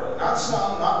authority. Not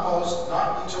some, not most,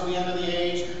 not until the end of the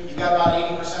age. You got about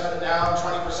 80% of it now,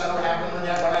 20% will happen when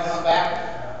I come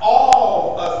back.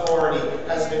 All authority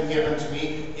has been given to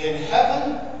me in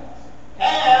heaven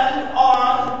and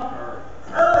on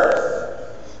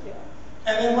earth.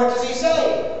 And then what does he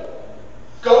say?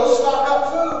 Go stock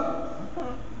up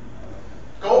food.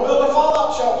 Go build a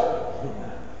fallout shelter.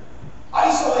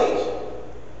 Isolate.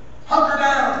 Hunker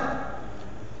down.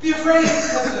 Be afraid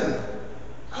because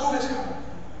COVID's coming.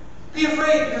 Be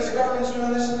afraid because the government's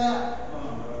doing this and that.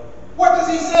 What does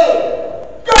he say?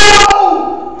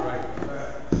 Go! Right.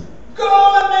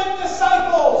 Go and make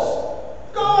disciples.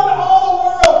 Go into all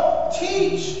the world.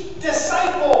 Teach,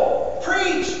 disciple,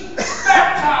 preach,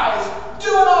 baptize. Do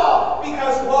it all.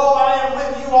 Because, lo, I am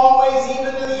with you always,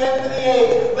 even to the end of the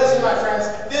age. Listen, my friends,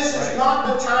 this is not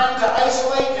the time to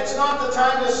isolate. It's not the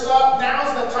time to stop.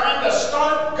 Now's the time to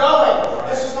start going.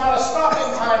 This is not a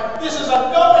stopping time. This is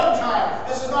a going time.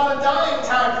 This is not a dying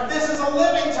time. This is a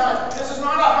living time. This is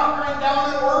not a hunkering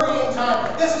down and worrying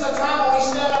time. This is a time when we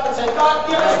stand up and say, God,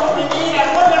 give us what we need, and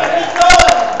we're going to keep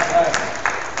going.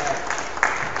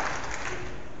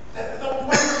 The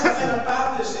wonderful thing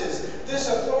about this is, this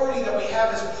authority that we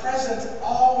have is present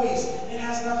always. It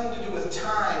has nothing to do with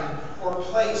time or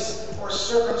place or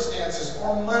circumstances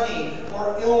or money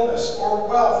or illness or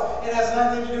wealth. It has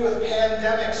nothing to do with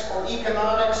pandemics or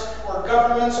economics or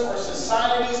governments or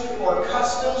societies or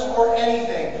customs or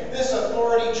anything. This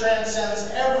authority transcends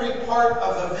every part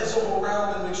of the visible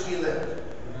realm in which we live.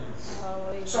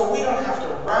 So we don't have to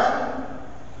run.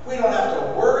 We don't have to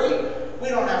worry. We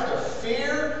don't have to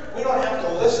fear. We don't have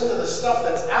to listen to the stuff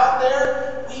that's out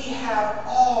there. We have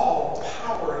all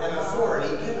power and authority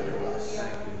given to us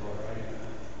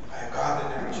by a God that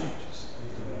never changes.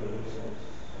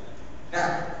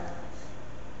 Now,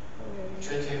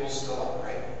 tray table's still up,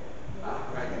 right?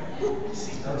 Right.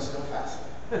 Seatbelt's still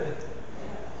fastened.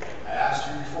 I asked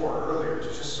you before, earlier, to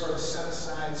just sort of set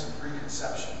aside some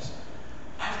preconceptions.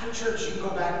 After church, you can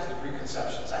go back to the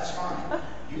preconceptions. That's fine.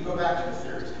 You can go back to the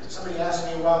theories. Somebody asked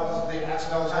me, well, they ask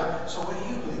me all the time, so what do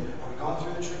you believe? Are we going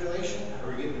through the tribulation? Are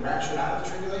we getting raptured out of the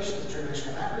tribulation? Is the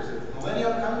tribulation coming after? Is it the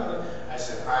millennium coming? I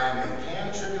said, I am a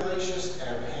pan-tribulationist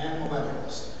and a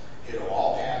pan-millennialist. It'll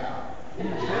all pan out.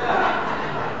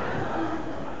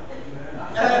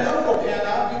 And I know it'll pan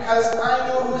out because I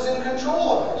know who's in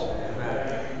control of it.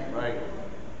 Amen. Right.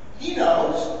 He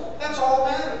knows. That's all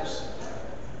that matters.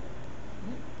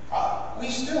 We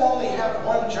still only have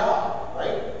one job,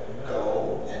 right?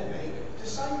 Go and make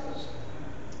disciples.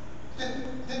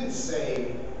 Didn't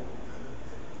say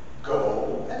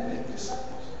go and make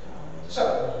disciples.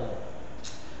 So,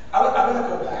 I want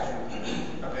to go back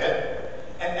a bit,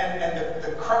 and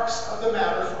the crux of the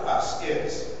matter for us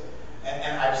is,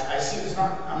 and I see this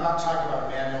I'm not talking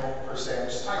about Emmanuel per se, I'm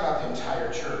just talking about the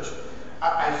entire church.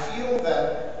 I feel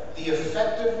that the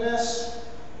effectiveness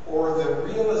or the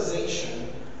realization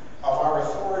of our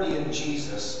authority in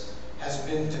Jesus has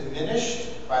been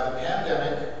diminished by the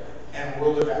pandemic and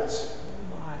world events.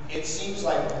 It seems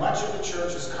like much of the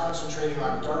church is concentrating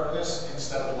on darkness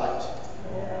instead of light.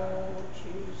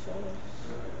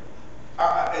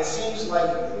 It seems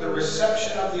like the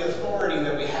reception of the authority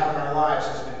that we have in our lives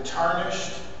has been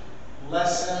tarnished,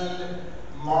 lessened,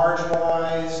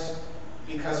 marginalized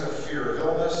because of fear of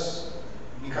illness,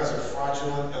 because of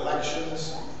fraudulent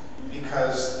elections,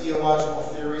 because theological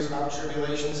theories about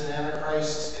tribulations and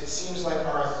antichrists. It seems like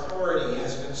our authority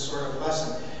has been sort of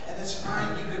lessened. And it's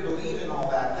fine, you could believe in all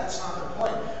that. That's not the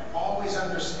point. Always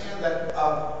understand that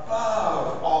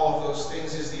above all of those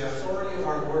things is the authority of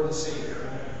our Lord and Savior.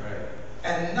 Right.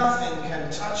 And nothing can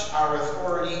touch our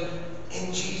authority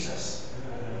in Jesus.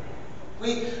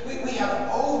 We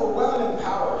have overwhelming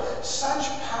power, such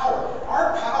power.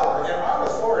 Our power and our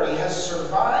authority has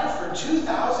survived for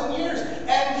 2,000 years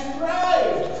and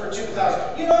thrived for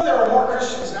 2,000. You know there are more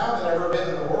Christians now than ever been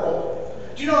in the world.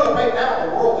 Do you know that right now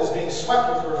the world is being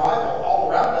swept with revival all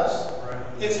around us? Right.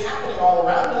 It's happening all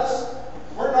around us.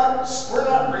 We're not we're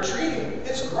not retreating.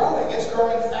 It's growing. It's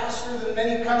growing faster than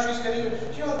many countries can even.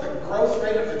 Do you know the growth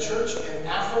rate of the church in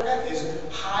Africa is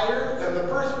higher than the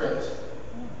birth rate?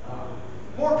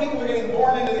 More people are getting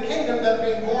born into the kingdom than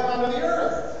being born onto the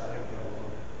earth.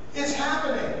 It's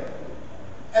happening.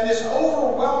 And this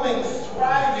overwhelming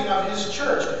thriving of his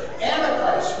church.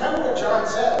 Antichrist. Remember what John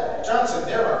said? John said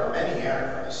there are many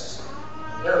antichrists.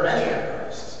 There are many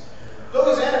antichrists.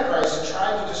 Those antichrists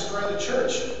tried to destroy the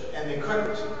church, and they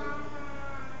couldn't.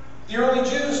 The early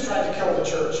Jews tried to kill the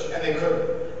church, and they couldn't.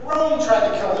 Rome tried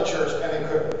to kill the church, and they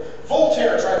couldn't.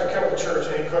 Voltaire tried to kill the church,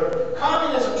 and he couldn't.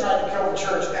 Communism tried to kill the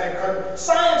church, and it couldn't.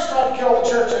 Science tried to kill the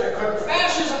church, and it couldn't.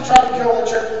 Fascism tried to kill the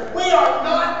church. We are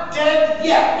not dead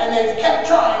yet, and they've kept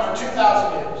trying for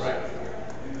 2,000 years. Right.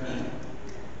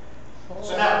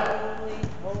 So now,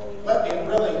 let me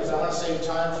really, because I want to save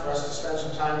time for us to spend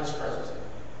some time in this present.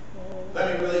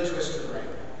 Let me really twist your brain.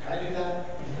 Can I do that?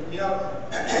 You know,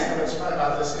 what's fun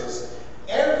about this is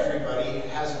everybody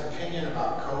has an opinion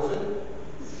about COVID,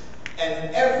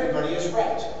 and everybody is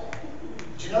right.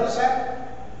 Did you notice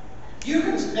that? You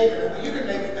can make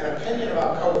an opinion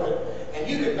about COVID, and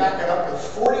you could back it up with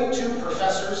 42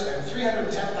 professors and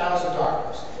 310,000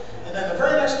 doctors. And then the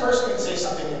very next person can say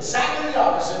something exactly the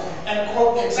opposite and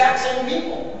quote the exact same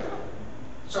people.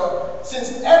 So,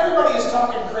 since everybody is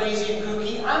talking crazy and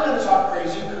kooky, I'm going to talk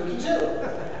crazy and kooky too.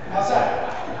 How's that?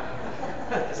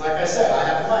 It's like I said, I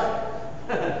have the mic.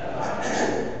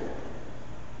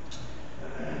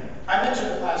 I mentioned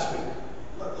it last week.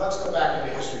 Let's go back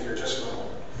into history here just for a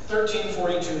moment.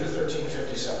 1342 to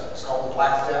 1357. It's called the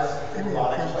Black Death, the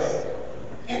bubonic plague.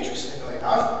 Interestingly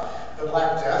enough, the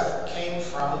Black Death came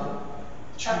from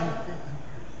China.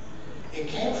 It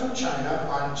came from China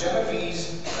on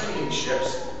Genovese trading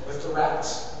ships with the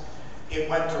rats. It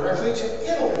went directly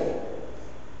to Italy.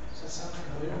 Does that sound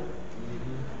familiar?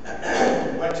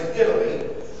 It went to Italy,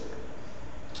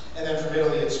 and then from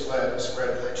Italy it spread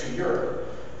to Europe.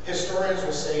 Historians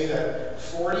will say that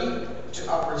 40 to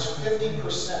upwards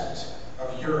 50%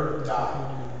 of Europe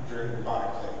died during the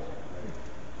bubonic plague.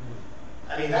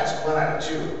 I mean, that's 1 out of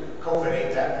 2. COVID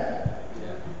ain't that bad.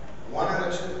 1 out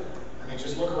of 2. I mean,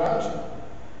 just look around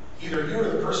you. Either you or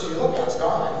the person you look at's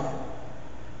gone.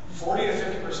 40 to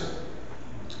 50%.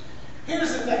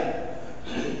 Here's the thing.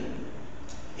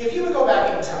 If you would go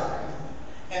back in time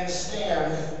and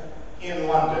stand in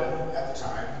London at the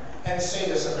time and say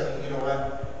to somebody, you know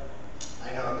what,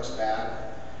 I know it looks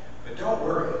bad, but don't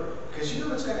worry, because you know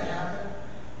what's going to happen?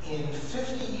 In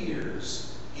 50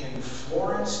 years, in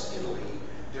Florence, Italy,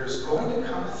 there's going to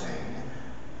come a thing,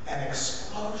 an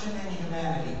explosion in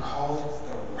humanity called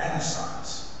the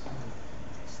Renaissance.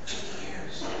 50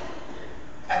 years.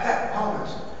 At that moment,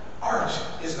 art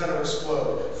is going to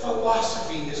explode.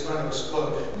 Philosophy is going to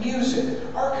explode. Music,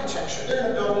 architecture. They're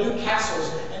going to build new castles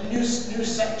and new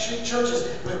churches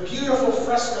with beautiful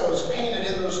frescoes painted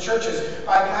in those churches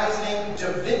by guys named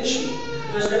Da Vinci.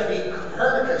 There's going to be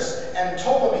Copernicus and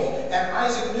Ptolemy and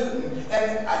Isaac Newton.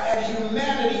 And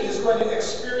humanity is going to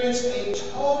experience a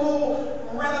total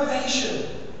renovation.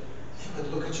 They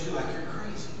would look at you like you're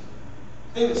crazy.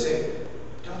 They would say,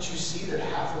 don't you see that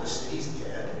half of the city's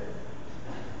dead?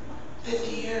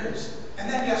 50 years. And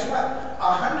then guess what?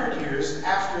 100 years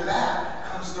after that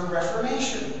comes the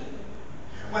Reformation.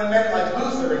 When men like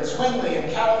Luther and Zwingli and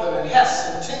Calvin and Hess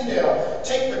and Tyndale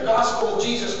take the gospel of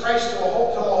Jesus Christ to the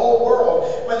whole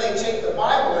world, when they take the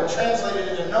Bible and translate it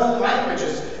into known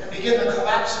languages and begin the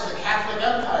collapse of the Catholic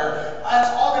Empire, that's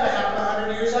all going to happen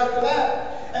 100 years after that.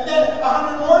 And then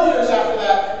 100 more years after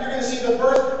that, you're going to see the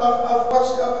birth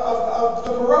of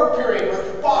the Baroque period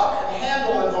with Bach and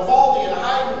Handel and Vivaldi and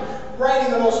Haydn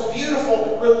writing the most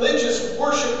beautiful religious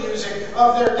worship music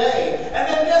of their day. And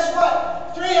then guess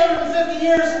what? 350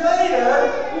 years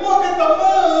later, look at the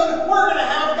moon, we're going to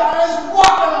have guys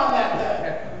walking on that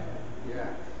thing. Yeah.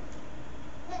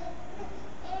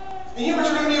 And you know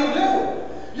what you're going to be able to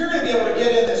do? You're going to be able to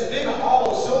get in this big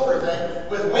hollow silver thing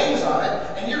with wings on it,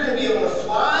 and you're going to be able to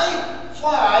fly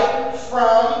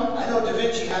from, I know Da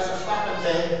Vinci has a flapping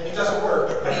thing, it doesn't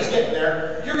work, but he's getting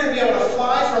there. You're going to be able to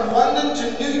fly from London to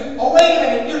New York. Oh, wait a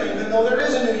minute, you don't even know there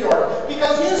is a New York,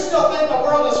 because you still think the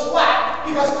world is flat,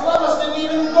 because Columbus didn't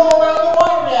even go around the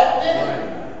water yet, did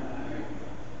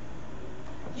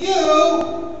he?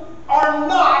 You are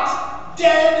not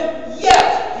dead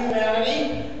yet,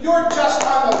 humanity. You're just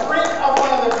on the brink of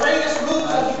one of the greatest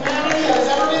moves of humanity that has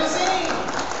ever been seen.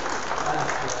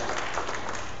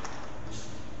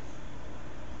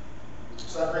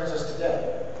 So that brings us to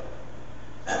today.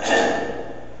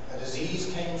 A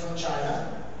disease came from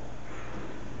China.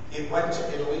 It went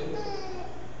to Italy.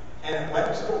 And it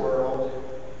went to the world.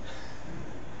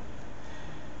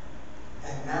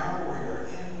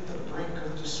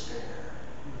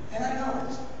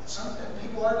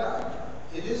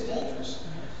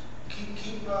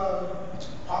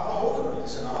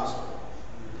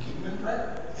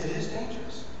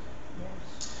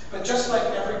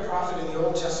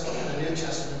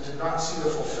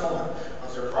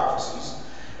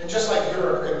 just like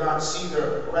Europe could not see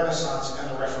the Renaissance and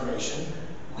the Reformation,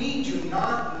 we do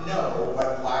not know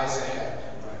what lies ahead.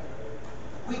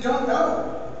 We don't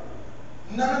know.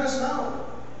 None of us know.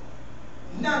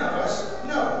 None of us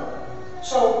know.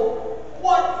 So,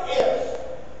 what if,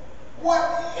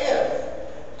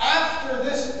 after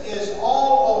this is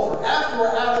all over, after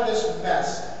we're out of this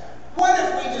mess, what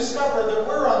if we discover that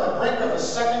we're on the brink of a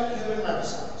second human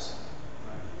renaissance?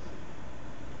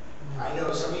 I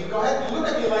know some of you, go ahead, you look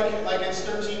at me like it's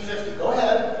 1350. Go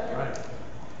ahead. Right.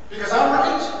 Because I'm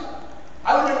right.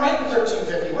 I would have been right in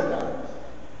 1350, wouldn't I?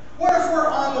 What if we're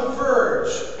on the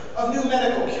verge of new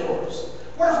medical cures?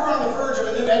 What if we're on the verge of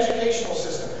a new educational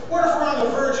system? What if we're on the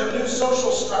verge of new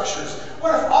social structures?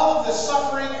 What if all of the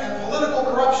suffering and political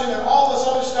corruption and all this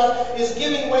other stuff is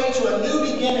giving way to a new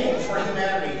beginning for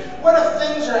humanity? What if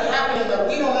things are happening that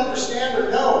we don't understand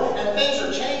or know, and things are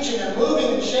changing and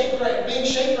moving and being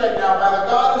shaped right now by the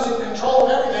God who's in control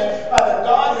of everything, by the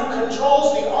God who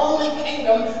controls the only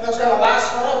kingdom that's going to last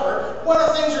forever? What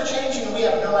if things are changing and we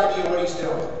have no idea what he's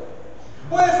doing?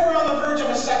 What if we're on the verge of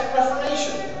a second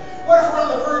Reformation? What if we're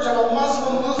on the verge of a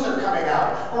Muslim Luther coming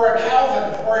out, or a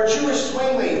Calvin, or a Jewish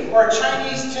Zwingli, or a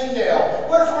Chinese Tyndale?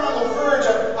 What if we're on the verge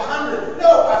of 1,000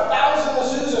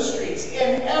 Azusa Streets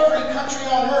in every country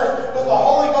on earth, with the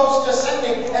Holy Ghost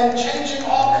descending and changing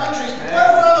all countries? What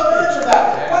if we're on the verge of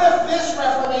that? What if this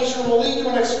Reformation will lead to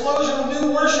an explosion of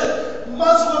new worship?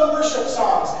 Muslim worship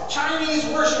songs, Chinese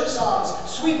worship songs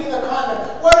sweeping the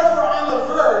continent. What if we're on the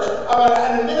verge of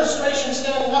an administration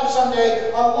standing up someday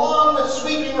along with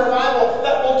sweeping revival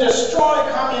that will destroy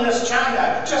communist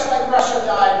China? Just like Russia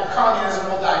died, communism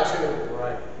will die too.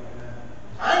 Right.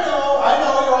 I know,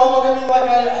 you're all looking at me like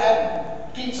I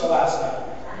had pizza last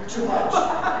night. Too much.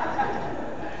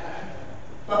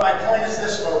 But my point is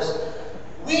this, folks.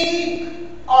 We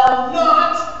are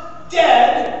not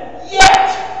dead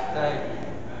yet. Thank you.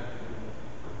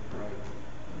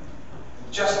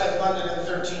 Just like London in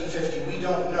 1350, we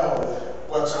don't know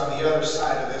what's on the other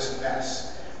side of this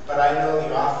mess. But I know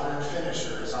the author and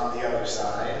finisher is on the other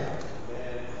side,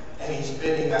 and he's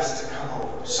bidding us to come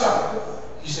over. So,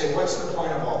 you say, what's the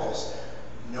point of all this?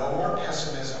 No more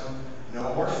pessimism,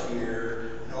 no more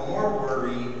fear, no more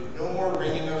worry, no more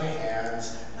wringing of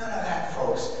hands. None of that,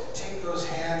 folks. Take those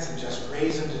hands and just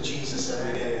raise them to Jesus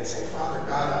every day and say, Father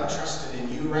God, I'm trusting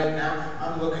in you right now.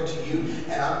 I'm looking to you,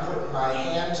 and I'm putting my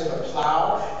hand to the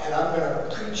plow, and I'm going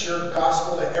to preach your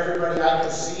gospel to everybody I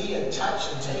can see and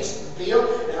touch and taste and feel,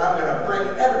 and I'm going to bring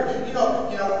everybody. You know,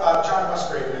 John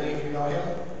Musgrave, many of you know him.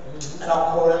 And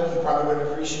I'll quote him. He probably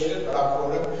wouldn't appreciate it, but I'll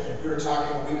quote him. We were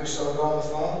talking a week or so ago on the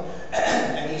phone,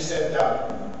 and he said,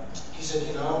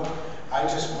 I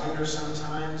just wonder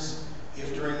sometimes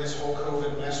if during this whole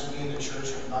COVID mess, we in the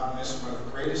church have not missed one of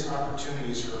the greatest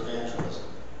opportunities for evangelism.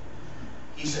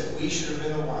 He said, we should have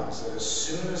been the ones that as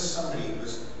soon as somebody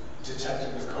was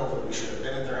detected with COVID, we should have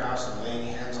been at their house and laying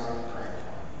hands on them and praying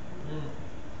for them.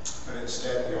 But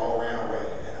instead, we all ran away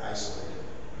and isolated.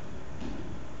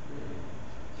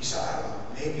 He said, I don't know,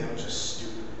 maybe I'm just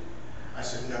stupid. I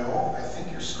said, no, I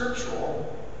think you're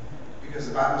scriptural, because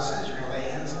the Bible says you're going to lay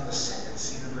hands on the sick and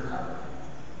see them recover.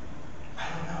 I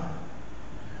don't know.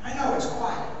 I know it's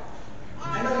quiet.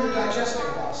 I know you're digesting a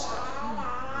lot of stuff.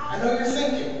 I know you're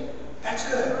thinking. That's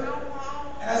good.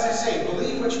 And as I say,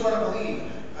 believe what you want to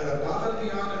believe, but above and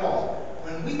beyond it all,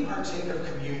 when we partake of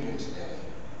communion today,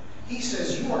 he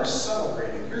says you are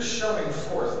celebrating, you're showing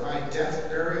forth my death,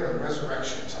 burial, and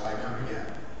resurrection until I come again.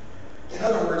 In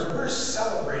other words, we're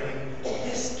celebrating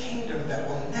this kingdom that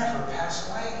will never pass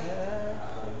away.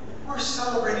 We're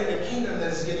celebrating a kingdom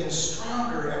that is getting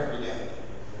stronger every day.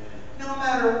 No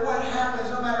matter what happens,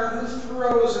 no matter who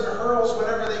throws and hurls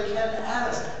whatever they can at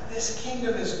us, this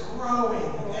kingdom is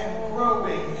growing and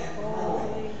growing and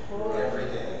growing every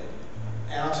day.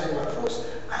 And I'll tell you what, folks,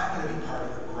 I want to be part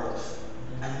of the growth.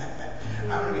 I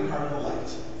want to be part of the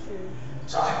light.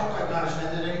 So I hope I've not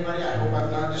offended anybody. I hope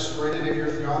I've not destroyed any of your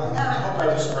theology. And I hope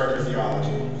I destroyed your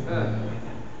theology.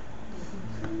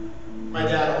 My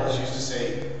dad always used to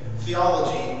say,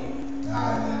 theology,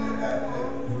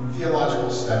 theological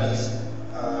studies,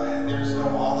 there's no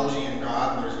ology in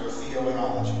God, and there's no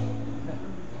theonology.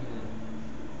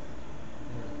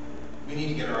 We need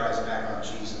to get our eyes back on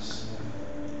Jesus.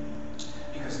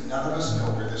 Because none of us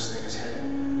know where this thing is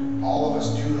headed. All of us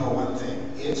do know one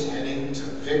thing. It's heading to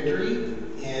victory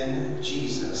in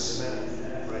Jesus.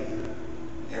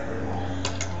 Every moment.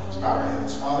 Let's bow our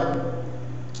heads. Father,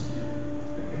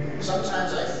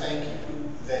 sometimes I thank you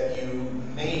that you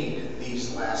made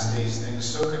these last days things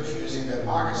so confusing that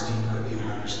Augustine couldn't even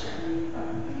understand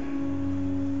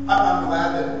it. I'm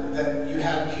glad that you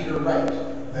had Peter right,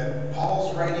 that Paul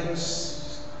Paul's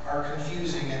writings are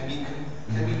confusing and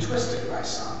can be twisted by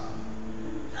some.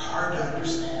 They're hard to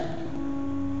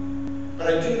understand.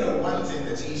 But I do know one thing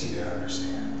that's easy to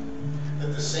understand. That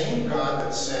the same God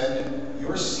that said,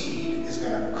 your seed is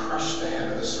going to crush the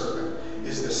head of the serpent,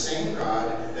 is the same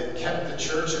God that kept the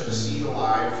church and the seed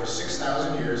alive for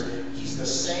 6,000 years. He's the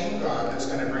same God that's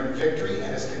going to bring victory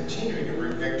and is continuing to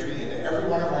bring victory into every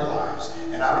one of our lives.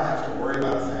 And I don't have to worry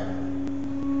about a thing.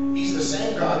 He's the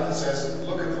same God that says,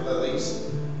 look at the lilies.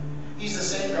 He's the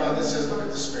same God that says, look at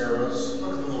the sparrows,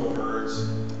 look at the little birds.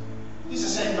 He's the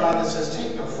same God that says,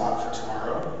 take no thought for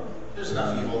tomorrow. There's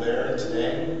enough evil there and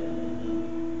today.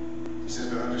 He says,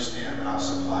 but understand that I'll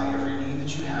supply every need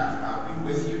that you have, and I'll be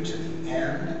with you to the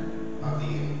end of the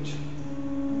age.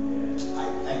 I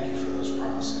thank you for those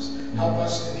promises. Help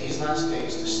us in these last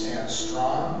days to stand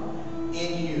strong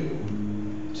in you,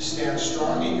 to stand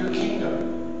strong in your kingdom,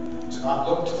 to not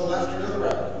look to the left or to the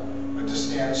right, but to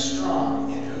stand strong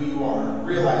in who you are,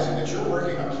 realizing that you're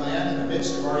working a plan in the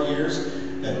midst of our years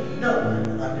that no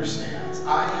one understands.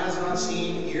 Eye has not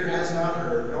seen, ear has not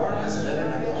heard, nor has it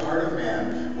entered into the heart of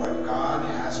man what God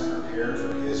has prepared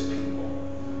for his people.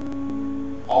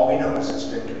 All we know is it's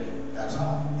victory. That's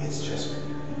all. It's just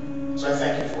victory. So I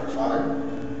thank you for it, Father.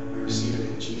 We receive it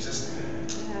in Jesus' name.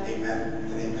 Amen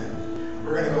and amen.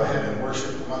 We're going to go ahead and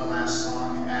worship one last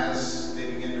song. As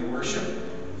they begin to worship,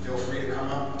 feel free to come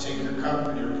up, take your cup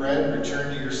and your bread,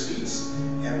 return to your seats,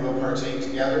 and we'll partake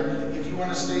together. If you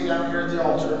want to stay down here at the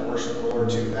altar and worship the Lord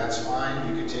too, that's fine.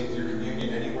 You can take your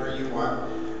communion anywhere you want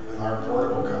with our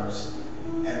portable cups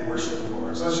and worship the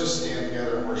Lord. So let's just stand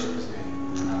together and worship his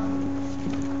name.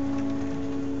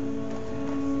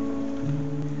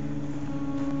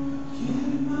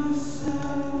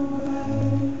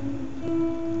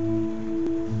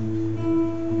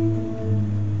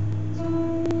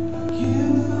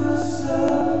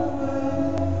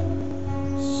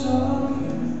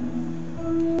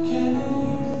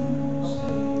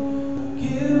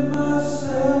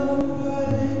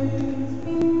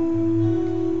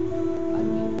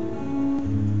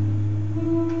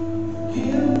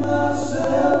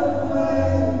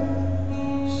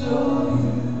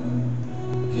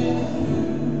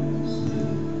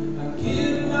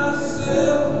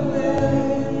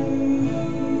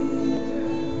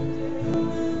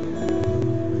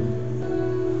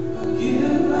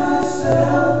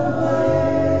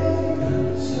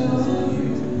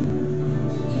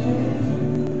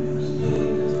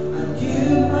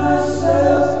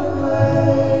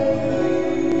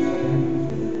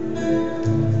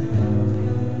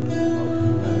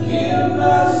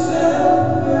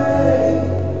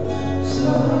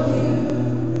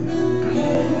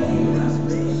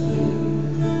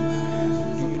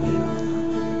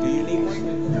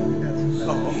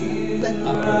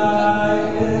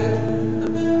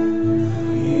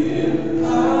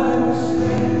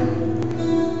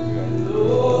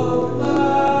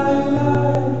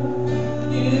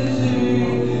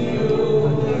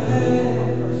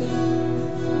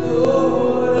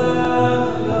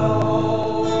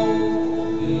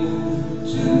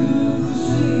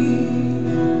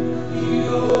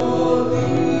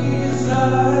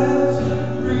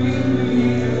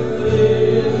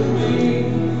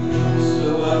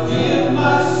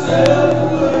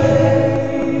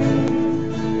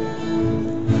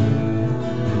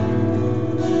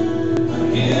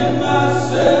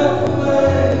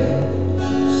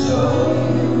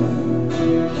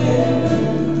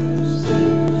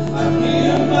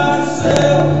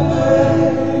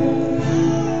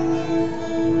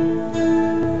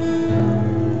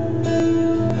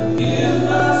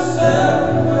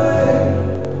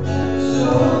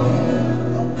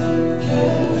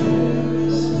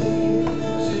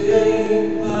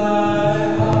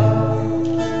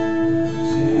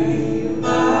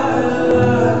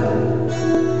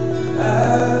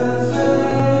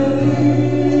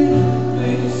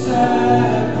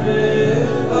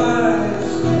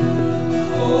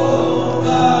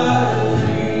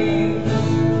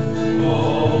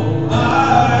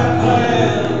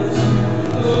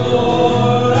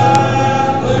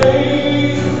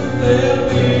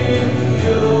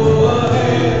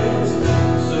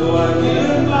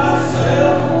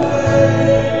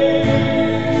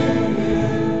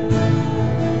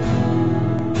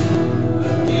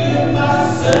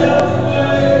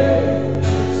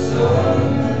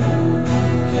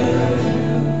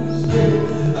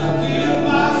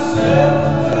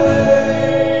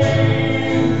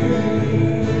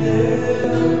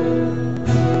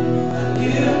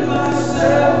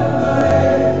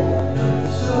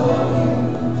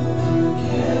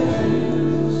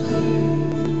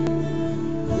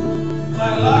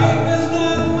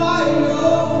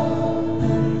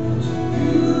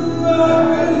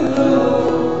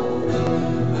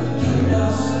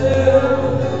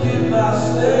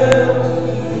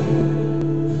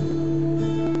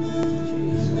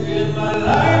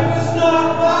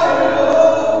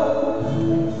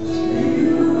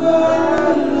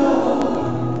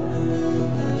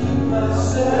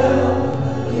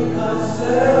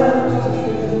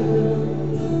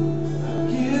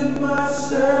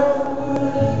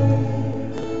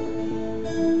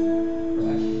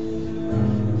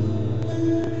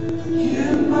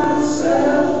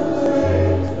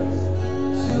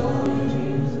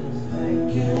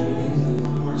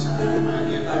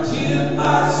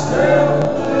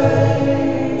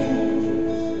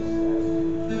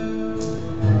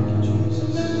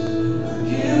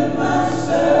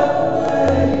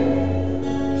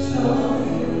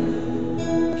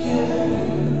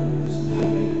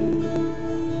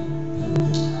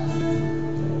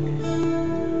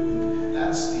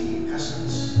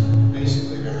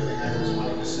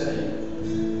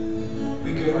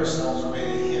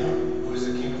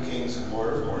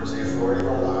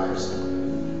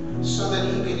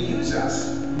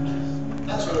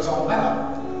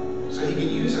 so he can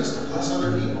use us to bless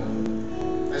other people.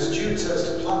 As Jude says,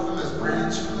 to pluck them as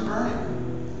brands from the burning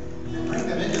and bring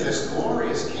them into this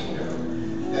glorious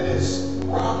kingdom that is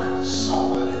rock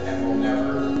solid and will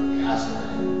never pass away.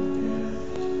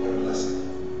 What a blessing.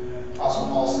 Apostle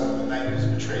Paul said on the night he was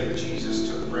betrayed, Jesus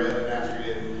took bread, and after he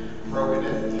had broken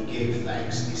it, he gave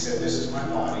thanks. He said, "This is my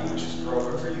body, which is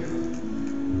broken for you.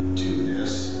 Do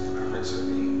this in remembrance of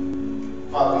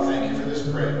me." Father, we thank you for this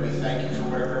bread. We thank you for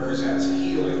what it represents: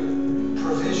 healing,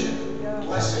 provision,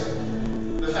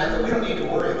 blessing. The fact that we don't need to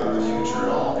worry about the future at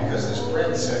all, because this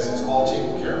bread says it's all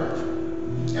taken care of.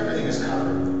 Everything is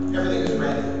covered. Everything is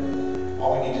ready.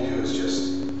 All we need to do is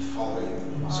just follow you.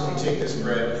 So we take this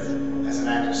bread as an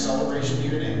act of celebration to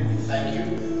your name. We thank you.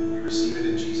 We receive it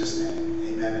in Jesus' name.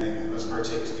 Amen and amen. Let's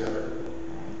partake together.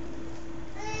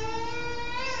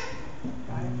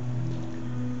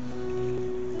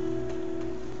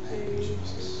 Thank you,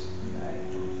 Jesus.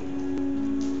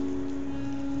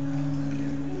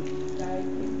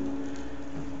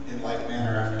 In like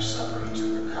manner, after supper, he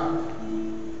took the cup.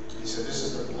 He said, "This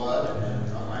is the blood of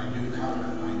my new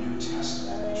covenant, my new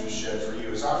testament, which was shed for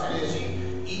you. As often as you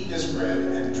eat this bread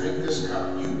and drink this cup,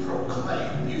 you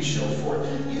proclaim, you show forth,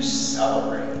 you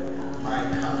celebrate my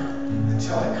coming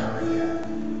until I come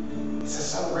again." It's a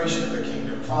celebration of the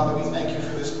kingdom. Father, we thank you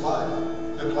for this blood,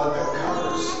 the blood that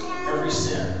covers every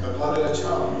sin, the blood that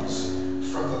atones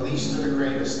from the least to the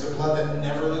greatest, the blood that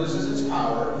never loses its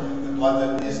power, the blood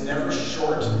that is never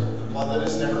short, the blood that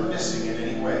is never missing in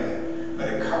any way, but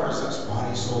it covers us,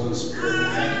 body, soul, and spirit. We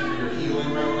thank you for your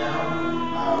healing right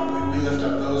now. We lift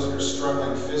up those who are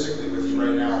struggling physically with you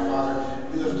right now. Father,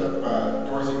 we lift up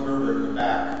Dorothy Berber in the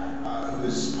back, who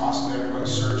is possibly undergoing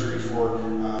surgery for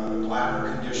the bladder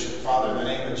condition. Father, in the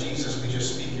name of Jesus, we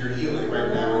just speak your healing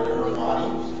right now into her body.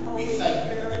 We thank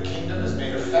you that the kingdom has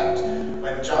made effect.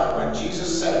 When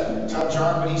Jesus said, "Tell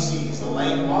John what he sees, the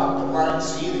lame walk, the blind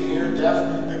see, the ear deaf,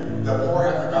 the poor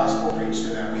have the gospel preached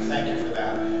to them." We thank you for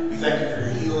that. We thank you for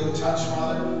your healing touch,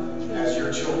 Father. As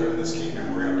your children in this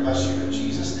kingdom, we're going to bless you in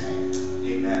Jesus' name.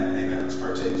 Amen and amen. Let's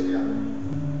partake together.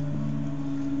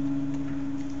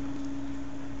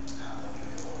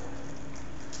 Hallelujah, Lord.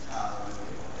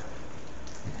 Hallelujah, Lord.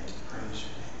 Praise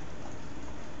your name.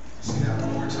 Sing that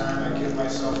one more time. I give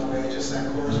myself away. Just that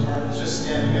chorus part. Let's just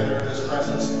stand together in his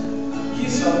presence.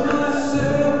 Give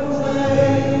myself away.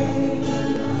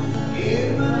 Give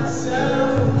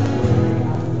myself away.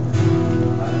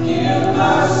 I give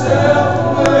myself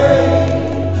away.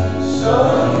 So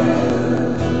you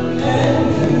can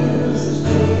use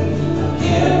me.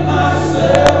 Give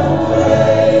myself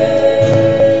away.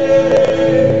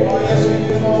 Oh yes, we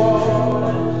do,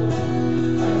 Lord.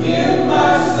 I give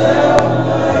myself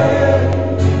away.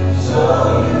 So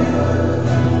you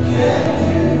can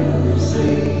use me.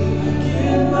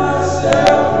 Give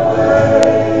myself away.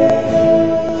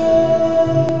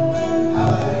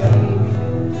 Hallelujah.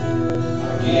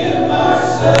 I give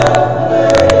myself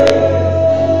away.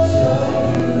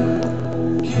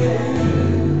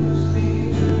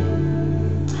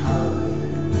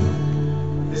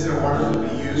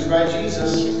 By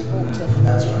Jesus.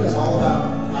 That's what it's all about.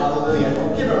 Hallelujah.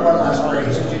 Give it one last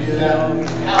praise. Would you do that?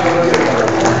 Hallelujah.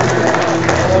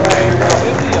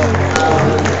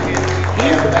 Hallelujah.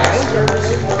 Ambassadors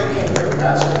for the kingdom.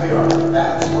 That's what we are.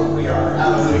 That's what we are.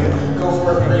 Hallelujah. Go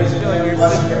for it, praising Him,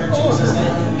 blessing Him in Jesus'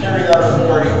 name. Carry that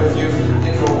authority with you.